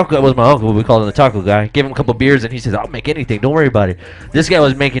had a taco. It was my uncle. We called him the taco guy. Gave him a couple beers, and he says, "I'll make anything. Don't worry about it." This guy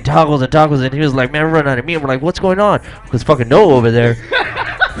was making tacos and tacos, and he was like, "Man, we're running out of meat." And we're like, "What's going on?" Because fucking Noah over there,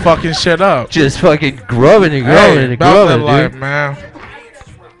 fucking shit up, just fucking grubbing and grubbing and grubbing, life, dude. Man.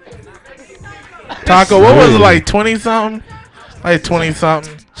 Taco, what was it, like 20 something? Like 20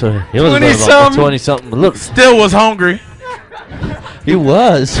 something. So it was 20 about something. 20 something. Look, still was hungry. He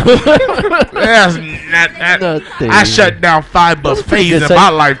was. I shut down 5 buffets in my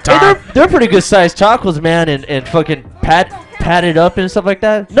lifetime. Hey, they're pretty good sized tacos, man, and fucking patted up and stuff like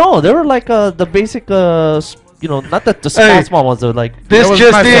that. No, they were like the basic, not the small ones. They're like this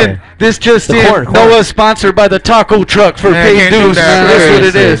just in. Corn. Noah's sponsored by the taco truck for paid dues, man. That's what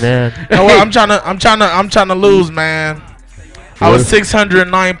it is, man. You know what? I'm trying to lose, man. I was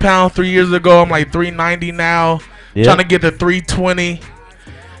 609 pounds 3 years ago. I'm like 390 now. Yeah. Trying to get to 320.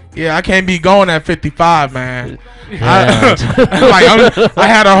 Yeah, I can't be going at 55, man. Yeah. I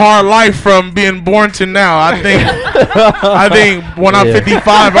had a hard life from being born to now. I think when I'm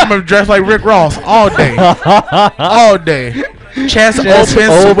 55, I'm gonna dress like Rick Ross all day, all day. Chest Just open,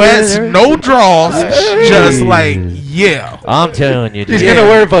 open sweats, there. no draws. Just like, yeah. I'm telling you, dude. He's gonna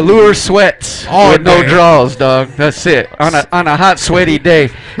wear velour sweats All with no day. draws, dog. That's it. On a hot, sweaty day.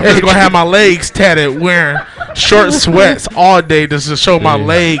 I'm just gonna have my legs tatted, wearing short sweats all day just to show my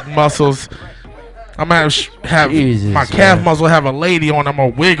leg muscles. I'm gonna have Jesus, my calf man. muscle have a lady on. I'm gonna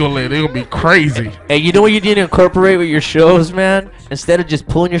wiggle it. It'll be crazy. Hey, you know what you need to incorporate with your shows, man? Instead of just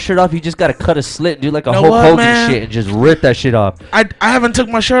pulling your shirt off, you just gotta cut a slit and do like a Know Hulk what, Hogan man? shit and just rip that shit off. I haven't took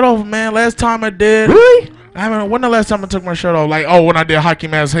my shirt off, man. Last time I did. Really? I haven't. When the last time I took my shirt off? Like, when I did Hockey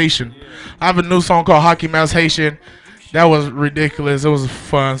Mask Haitian. I have a new song called Hockey Mask Haitian. That was ridiculous. It was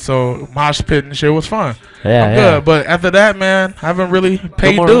fun. So mosh pit and shit was fun. Yeah, I'm yeah. good. But after that, man, I haven't really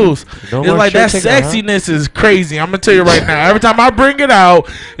paid more- dues. no It's more like that shit taking, huh? sexiness is crazy. I'm gonna tell you right now. Every time I bring it out,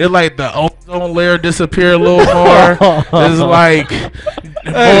 it's like the ozone layer disappear a little more. It's like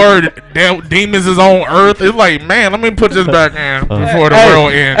more demons is on Earth. It's like, man, let me put this back in before the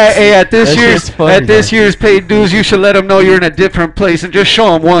world ends. Hey, at this That year's shit's funny, year's paid dues, you should let them know you're in a different place and just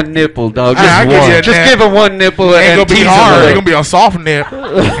show them one nipple, dog. Just I give you a Just nap. give them one nipple Ain't and gonna be tease 'em hard. a It's little. gonna be a soft nip. Ain't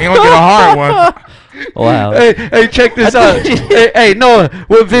gonna get a hard one. Wow. Hey, check this out. Hey, Noah,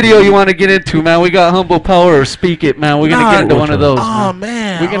 what video you want to get into, man? We got Humble Power or Speak It, man. We're gonna get into one of those. Oh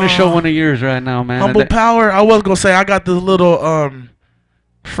man, We're gonna show one of yours right now, man. Humble And Power. I was gonna say I got this little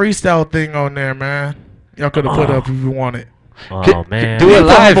freestyle thing on there, man. Y'all could have put up if you wanted. Oh man. do it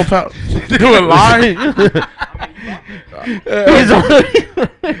live. Humble Power. Do it live.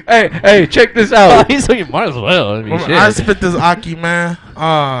 Hey, check this out. He's like, you might as well. I mean, shit. I spit this Aki, man.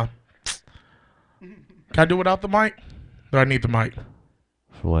 Can I do without the mic? Do I need the mic?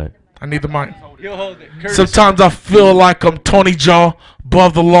 For what? I need the mic. You'll hold it. Sometimes I feel like I'm Tony Jaw,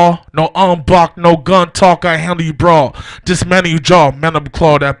 above the law. No unblock, no gun talk, I handle you broad. Dismantle you jaw, mandible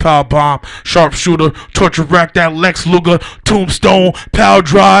claw, that power bomb. Sharpshooter, torture rack, that Lex Luger. Tombstone, power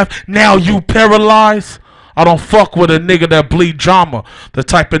drive, now you paralyzed. I don't fuck with a nigga that bleed drama. The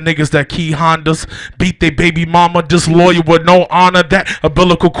type of niggas that key Hondas, beat they baby mama, disloyal with no honor. That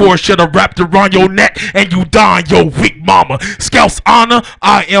umbilical cord should have wrapped around your neck and you dying, your weak mama. Scouts honor,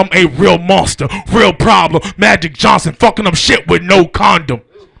 I am a real monster, real problem. Magic Johnson fucking up shit with no condom.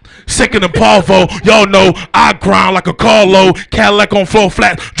 Sicker than Pavo, y'all know I grind like a Carlo. Cadillac on floor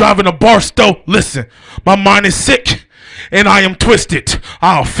flat, driving a Barstow. Listen, my mind is sick and I am twisted.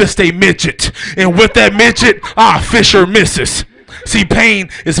 I'll fist a midget, and with that midget, I'll fish her missus. See, pain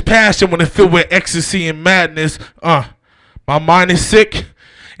is passion when it's filled with ecstasy and madness. My mind is sick,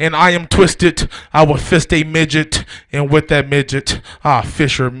 and I am twisted. I will fist a midget, and with that midget, I'll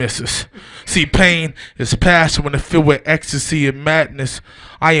fish her missus. See, pain is passion when it's filled with ecstasy and madness.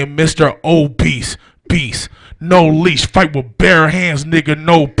 I am Mr. Obese, beast. No leash, fight with bare hands, nigga,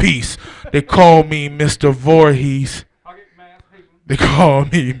 no peace. They call me Mr. Voorhees. They call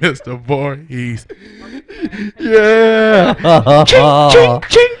me Mr. Voorhees. Yeah. Chink,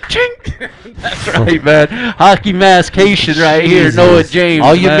 chink, chink, chink. That's right, man. Hockey Mask Haitian right here. Jesus. Noah James.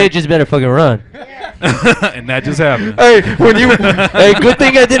 All you man. midgets better fucking run. And that just happened. Hey, when you. Hey, good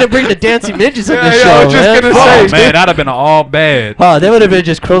thing I didn't bring the dancing midgets on Yeah, the yeah, show, I was just man. gonna Oh say. man, that'd have been all bad. Oh, they would have been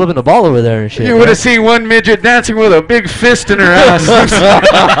just curled up in the ball over there and shit. You would have seen one midget dancing with a big fist in her ass.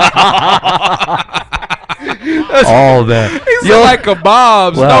 Oh man. He said like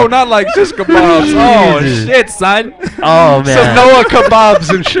kebabs. Wow. No, not like just kebabs. Oh Jesus. shit, son. Oh man. Some Noah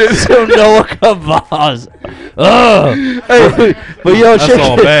kebabs and shit. Some Noah kebabs. Ugh. Hey, but yo, That's check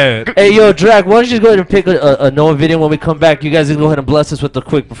all it. bad. Hey, yo, Drakk, why don't you just go ahead and pick a Noah video when we come back? You guys can go ahead and bless us with a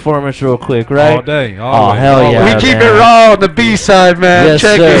quick performance real quick, right? All day. Oh, Always. hell yeah. We keep man. it raw on the B-side, man. Yes,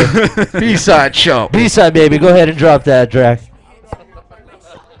 Check sir. it. B-side show. B-side, baby. Go ahead and drop that, Drakk.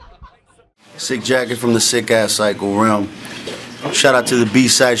 Sick Jacket from the Sick Ass Cycle Realm. Shout out to the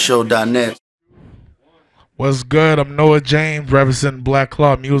bsideshow.net. What's good? I'm Noa James, representing Black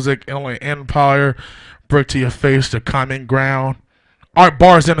Claw Music, Illinois Empire. Brick to your face, the common ground. Art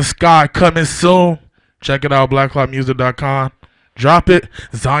bars in the sky coming soon. Check it out, blackclawmusic.com. Drop it,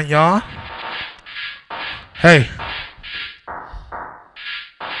 Zanya. Hey.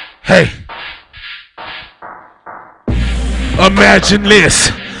 Hey. Imagine this.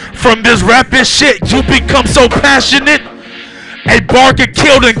 From this rapping shit, you become so passionate. A bar get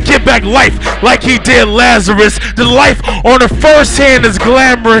killed and get back life like he did Lazarus. The life on the first hand is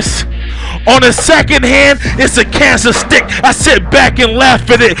glamorous. On the second hand, it's a cancer stick. I sit back and laugh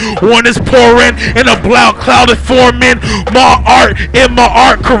at it when it's pouring in a black cloud is forming. My art in my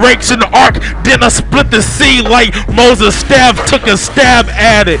art corrects an arc. Then I split the sea like Moses' staff took a stab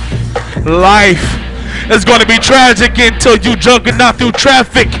at it. Life is gonna be tragic until you junking out through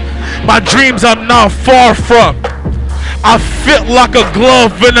traffic. My dreams I'm not far from. I fit like a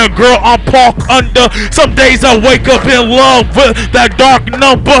glove in a girl I'm parked under. Some days I wake up in love with that dark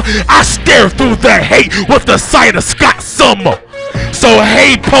number. I stare through the hate with the sight of Scott Summer. So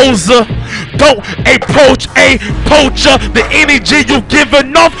hey poser, don't approach a poacher. The energy you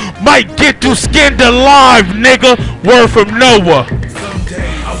giving off might get you skinned alive, nigga. Word from Noah.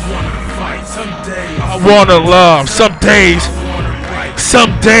 I wanna love. Some days.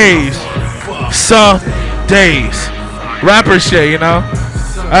 Rapper shit, you know.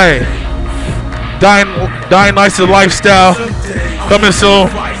 Hey, dying nice lifestyle coming soon.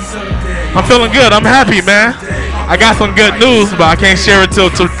 I'm feeling good. I'm happy, man. I got some good news, but I can't share it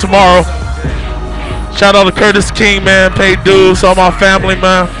till tomorrow. Shout out to Curtis King, man. Paid dues, all my family,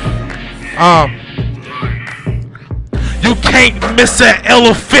 man. You can't miss an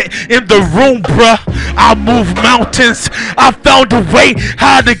elephant in the room, bruh. I move mountains. I found a way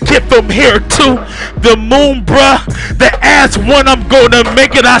how to get from here to the moon, bruh. The ass when I'm gonna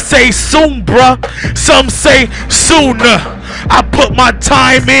make it, I say soon, bruh. Some say sooner. I put my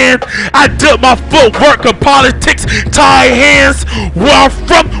time in. I did my footwork of politics, tie hands. Where I'm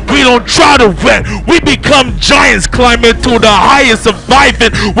from, we don't try to win. We become giants climbing to the highest,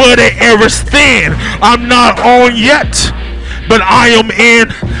 surviving where the air is thin. I'm not on yet, but I am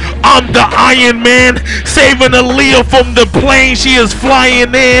in. I'm the Iron Man, saving Aaliyah from the plane she is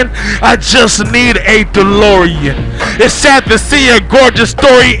flying in. I just need a DeLorean. It's sad to see a gorgeous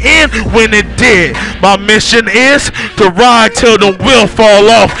story end when it did. My mission is to ride till the wheel fall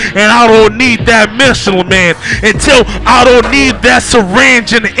off, and I don't need that missile man until I don't need that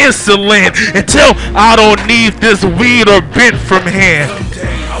syringe and insulin, until I don't need this weed or bent from hand.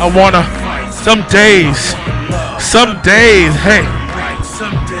 I wanna some days, hey.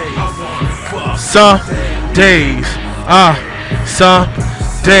 Some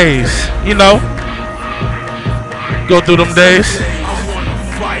days, you know, go through them days.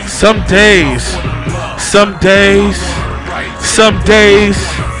 Some days, some days,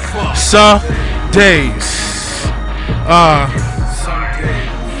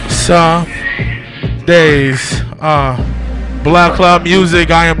 Black Cloud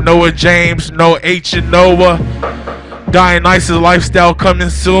Music. I am Noa James, no H in Noah. Dying Nice's lifestyle coming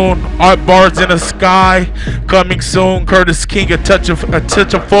soon. Art bars in the sky coming soon. Curtis King, a touch of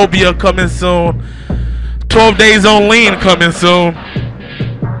phobia coming soon. 12 days on lean coming soon.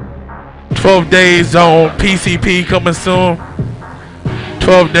 12 days on PCP coming soon.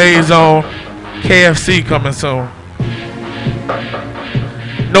 12 days on KFC coming soon.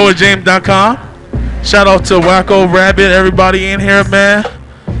 NoahJames.com. Shout out to Wackoe, Rabbit, everybody in here, man.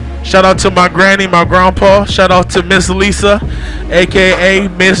 Shout out to my granny, my grandpa. Shout out to Miss Lisa, aka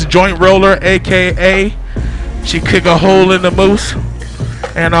Miss Joint Roller, aka she kick a hole in the moose.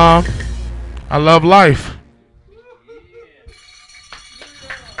 And I love life.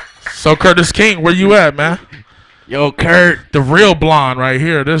 So Curtis King, where you at, man? Yo, Kurt, the real blonde right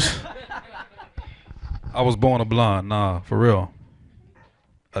here. This. I was born a blonde. Nah, for real.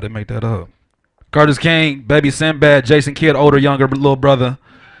 I didn't make that up. Curtis King, Baby Sinbad, Jason Kidd, older, younger, little brother.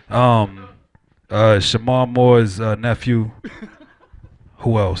 Shamar Moore's nephew.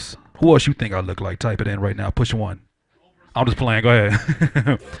 Who else? Who else you think I look like? Type it in right now. Push one. I'm just playing. Go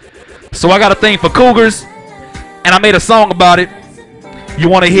ahead. So I got a thing for cougars, and I made a song about it. You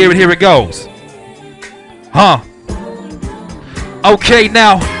want to hear it? Here it goes. Huh? Okay,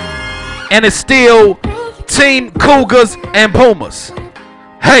 now, and it's still Team Cougars and Pumas.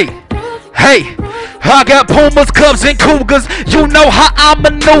 Hey, hey. I got Pumas, Cubs, and Cougars. You know how I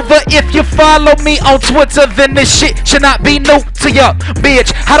maneuver. If you follow me on Twitter, then this shit should not be new to ya,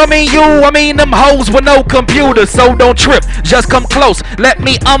 bitch. I don't mean you, I mean them hoes with no computer. So don't trip, just come close. Let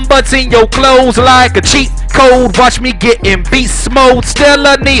me unbutton your clothes like a cheat code. Watch me get in beast mode.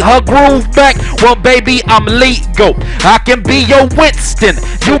 Stella need her groove back. Well, baby, I'm legal. I can be your Winston.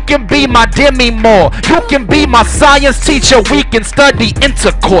 You can be my Demi Moore. You can be my science teacher. We can study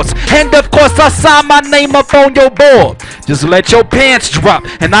intercourse. And of course, I sign my name up on your board. Just let your pants drop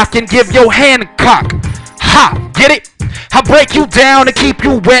and I can give your hand cock. Ha, get it? I break you down and keep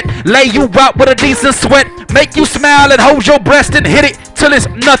you wet. Lay you out with a decent sweat. Make you smile and hold your breast and hit it till it's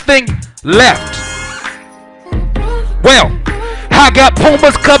nothing left. Well, I got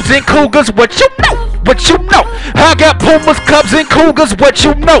Pumas, Cubs, and Cougars. What you know? What you know? I got Pumas, Cubs, and Cougars. What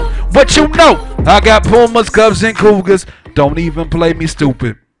you know? What you know? I got Pumas, Cubs, and Cougars. Don't even play me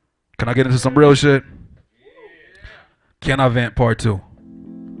stupid. Can I get into some real shit? Can I vent part 2?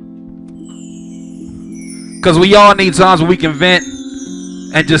 Because we all need times when we can vent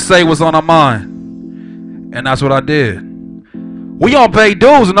and just say what's on our mind. And that's what I did. We all pay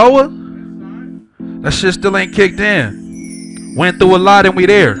dues, Noah. That shit still ain't kicked in. Went through a lot and we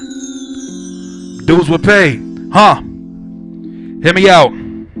there. Dues were paid. Huh? Hear me out.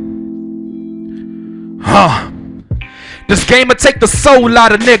 Huh? This game'll take the soul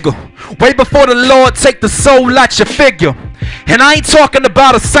out of nigga. Way before the Lord take the soul out your figure. And I ain't talking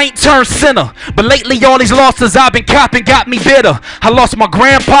about a saint turned sinner, but lately all these losses I've been copping got me bitter. I lost my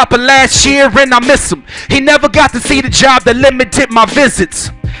grandpapa last year and I miss him. He never got to see the job that limited my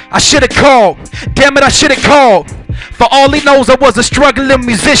visits. I should've called, damn it, I should've called. For all he knows, I was a struggling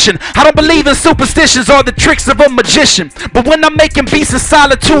musician. I don't believe in superstitions or the tricks of a magician, but when I'm making beats in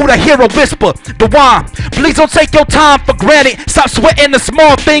solitude, I hear a whisper, Dewan, please don't take your time for granted. Stop sweating the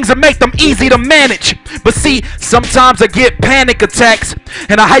small things and make them easy to manage. But see, sometimes I get panic attacks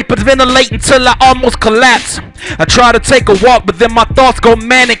and I hyperventilate until I almost collapse. I try to take a walk, but then my thoughts go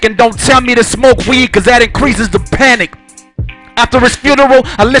manic. And don't tell me to smoke weed, cause that increases the panic. After his funeral,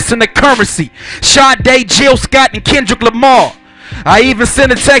 I listened to Currency, Sade, Jill Scott, and Kendrick Lamar. I even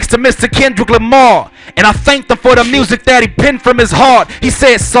sent a text to Mr. Kendrick Lamar, and I thanked him for the music that he penned from his heart. He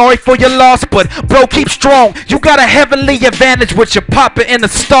said, sorry for your loss, but bro, keep strong. You got a heavenly advantage with your papa in the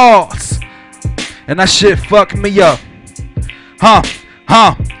stars. And that shit fucked me up. Huh.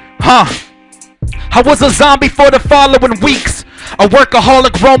 I was a zombie for the following weeks, a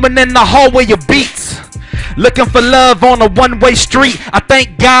workaholic roaming in the hallway of beats. Looking for love on a one-way street. I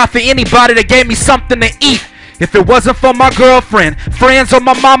thank God for anybody that gave me something to eat. If it wasn't for my girlfriend, friends, or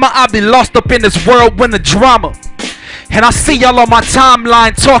my mama, I'd be lost up in this whirlwind with the drama. And I see y'all on my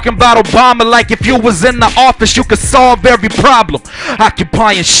timeline talking about Obama like if you was in the office you could solve every problem.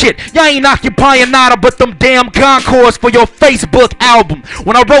 Occupying shit. Y'all ain't occupying nada but them damn Concords for your Facebook album.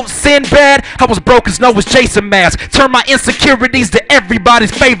 When I wrote Sinbad, I was broke as Noah's Jason mask. Turned my insecurities to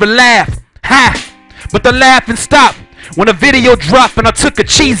everybody's favorite laugh. Ha! But the laughing stopped when the video dropped and I took a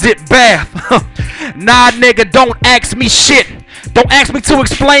Cheez-It bath. Nah, nigga, don't ask me shit. Don't ask me to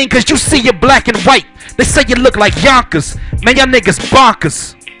explain, cause you see it black and white. They say you look like Yonkers. Man, y'all niggas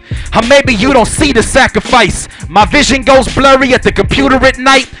bonkers. Or maybe you don't see the sacrifice. My vision goes blurry at the computer at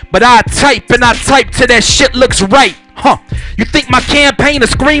night, but I type and I type till that shit looks right. Huh? You think my campaign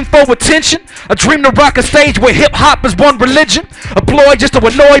is scream for attention? A dream to rock a stage where hip-hop is one religion? A ploy just to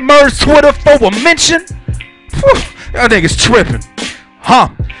annoy Mer's Twitter for a mention? Whew, y'all niggas tripping. Huh?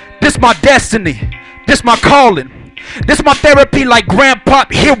 This my destiny. This my calling. This my therapy like Grandpa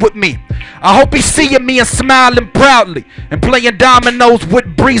here with me. I hope he's seeing me and smiling proudly and playing dominoes with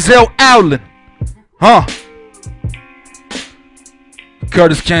Breezel Owlin. Huh?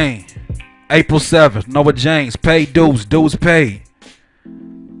 Curtis Kane. April 7th, Noa James, paid dues, dues paid.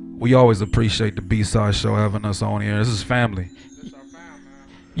 We always appreciate the B-Side Show having us on here. This is family.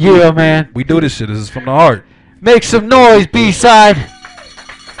 Yeah, man. We do this shit. This is from the heart. Make some noise, B-Side.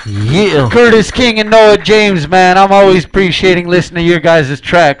 Yeah. Curtis King and Noa James, man. I'm always appreciating listening to your guys'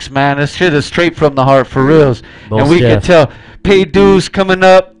 tracks, man. This shit is straight from the heart for reals. Most and we can tell. Paid dues coming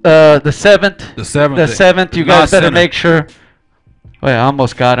up the 7th. The 7th. The 7th. You guys better make sure. Wait, I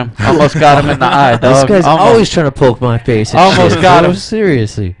almost got him. Almost got him in the eye, dog. This guy's always trying to poke my face. Almost got him.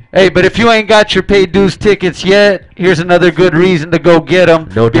 Seriously. Hey, but if you ain't got your paid dues tickets yet, here's another good reason to go get them.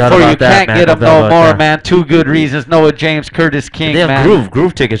 No doubt before about you that, can't man. get them No doubt no about more, that. man. Two good reasons. Noa James, Curtis King, They have man.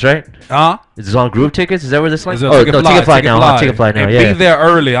 Groove tickets, right? Huh? Is it on Groove tickets? Is that where this like? Is it Oh, Ticket no, Fly, Ticket Fly Ticket now. Fly. Ticket Fly now. And Yeah. be there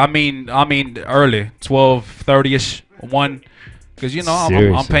early. I mean early, 12:30ish, 1, because you know I'm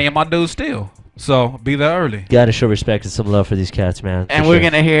Seriously. paying my dues still. So be there early. Gotta show respect and some love for these cats, man. And for we're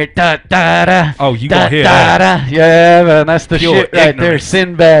sure. gonna hear da da da. Oh, you da, gonna hear da, that? da. Yeah, man, that's the Pure shit right there. ignorance.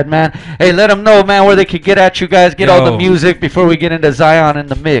 Sinbad, man. Hey, let them know, man, where they could get at you guys. Get all the Yo. music before we get into Zion in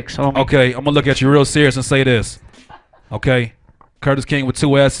the mix. Homie. Okay, I'm gonna look at you real serious and say this. Okay, Curtis King with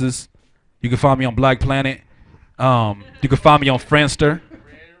 2 S's. You can find me on Black Planet. You can find me on Friendster.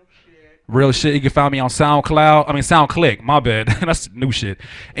 Real shit. You can find me on SoundCloud. I mean SoundClick. My bad. That's new shit.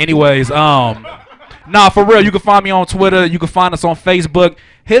 Anyways, nah, for real. You can find me on Twitter. You can find us on Facebook.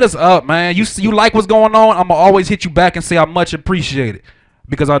 Hit us up, man. You like what's going on? I'ma always hit you back and say I much appreciate it,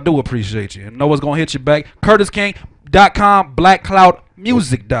 because I do appreciate you. And Noah's gonna hit you back. CurtisKing.com,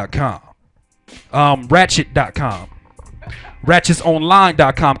 BlackCloudMusic.com, Ratchet.com,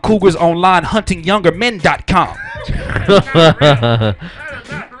 RatchetsOnline.com, CougarsOnline, HuntingYoungerMen.com.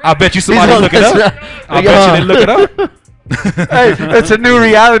 I bet you somebody look it up. I bet you they look it up. Hey, it's a new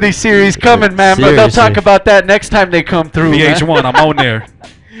reality series coming, man. But they'll talk Seriously. about that next time they come through. VH1, man. I'm on there.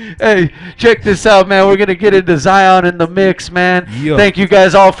 Hey, check this out, man. We're gonna get into Zion in the mix, man. Yeah. Thank you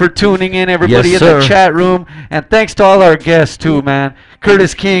guys all for tuning in, everybody Yes, in the sir. chat room, and thanks to all our guests too, man.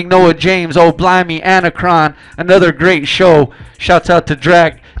 Curtis King, Noa James, Blimey, Anacron, another great show. Shouts out to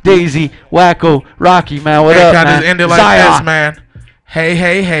Drakk. Daisy, Wackoe, Rocky, man. What Hey, up, can I man? just end it like Zion. this, man? Hey,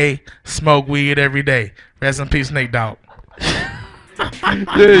 hey, hey, smoke weed every day. Rest in peace, Nate Dogg.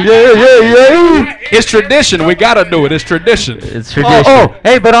 It's tradition. We gotta do it. It's tradition. It's tradition. Oh,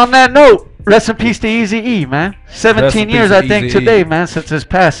 hey, but on that note, rest in peace to Eazy-E, man. 17 peace years, to I think, Eazy-E. today, man, since his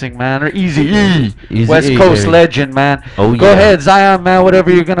passing, man. Or Eazy-E, Eazy-E, West Coast baby. legend, man. Oh, Go yeah. ahead, Zion, man,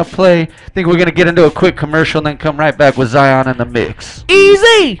 whatever you're going to play. I think we're going to get into a quick commercial and then come right back with Zion in the mix.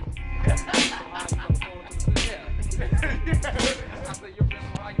 Easy.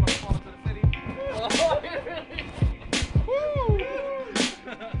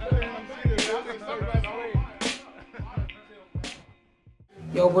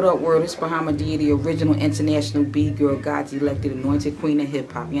 Yo, what up, world? It's Bahama D, the original international B-girl, God's elected anointed queen of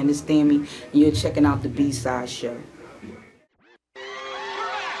hip-hop. You understand me? And you're checking out the B-Side Show.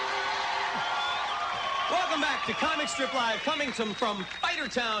 Welcome back to Comic Strip Live, coming from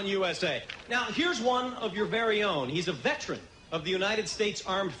Fightertown, USA. Now, here's one of your very own. He's a veteran of the United States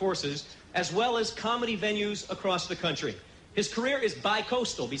Armed Forces, as well as comedy venues across the country. His career is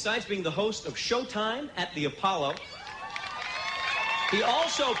bi-coastal. Besides being the host of Showtime at the Apollo, he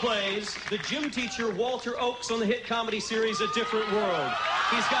also plays the gym teacher Walter Oakes on the hit comedy series A Different World.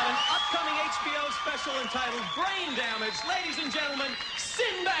 He's got an upcoming HBO special entitled Brain Damage. Ladies and gentlemen,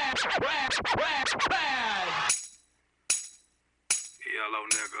 Sinbad! Bad! Yellow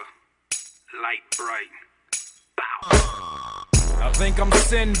nigga, light bright. I think I'm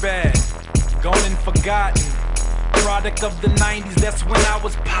Sinbad, gone and forgotten. Product of the 90s, that's when I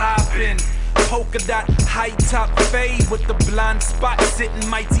was poppin'. Polka dot, high top fade with the blonde spot sitting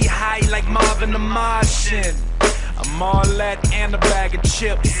mighty high like Marvin the Martian. I'm all that and a bag of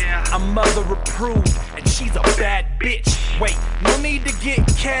chips. I'm mother approved and she's a bad bitch. Wait, no need to get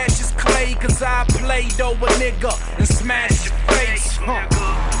cash as clay, cause I played over nigga and smash your face.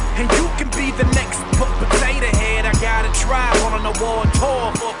 And you can be the next potato head. I got a tribe on an award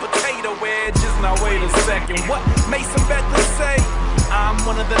tour for potato wedges. Now wait a second, what Mason Bethel say? I'm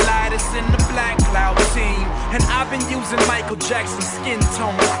one of the lightest in the Black Cloud team, and I've been using Michael Jackson's skin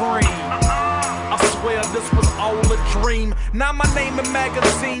tone cream. I swear this was all a dream. Now my name in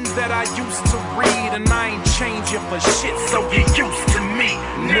magazines that I used to read, and I ain't changing for shit, so get used to me.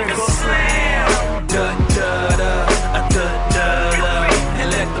 Nigga slam, da da da, da da da,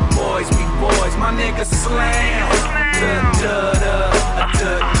 and let the boys be boys. My nigga slam, da da da,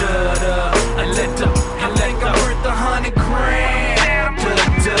 da da da, and let the worth 100 grand.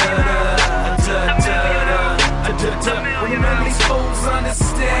 When these fools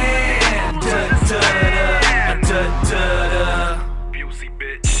understand. Busey,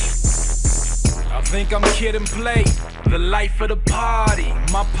 bitch. I think I'm Kid and Play, the life of the party.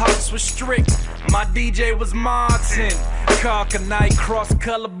 My pops was strict, my DJ was Martin. Carcanite,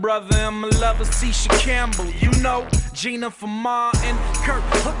 cross-color brother, and my lover Tisha Campbell. You know, Gina from Martin. Kurt,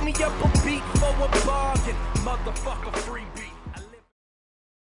 hook me up a beat for a bargain. Motherfucker, free beat.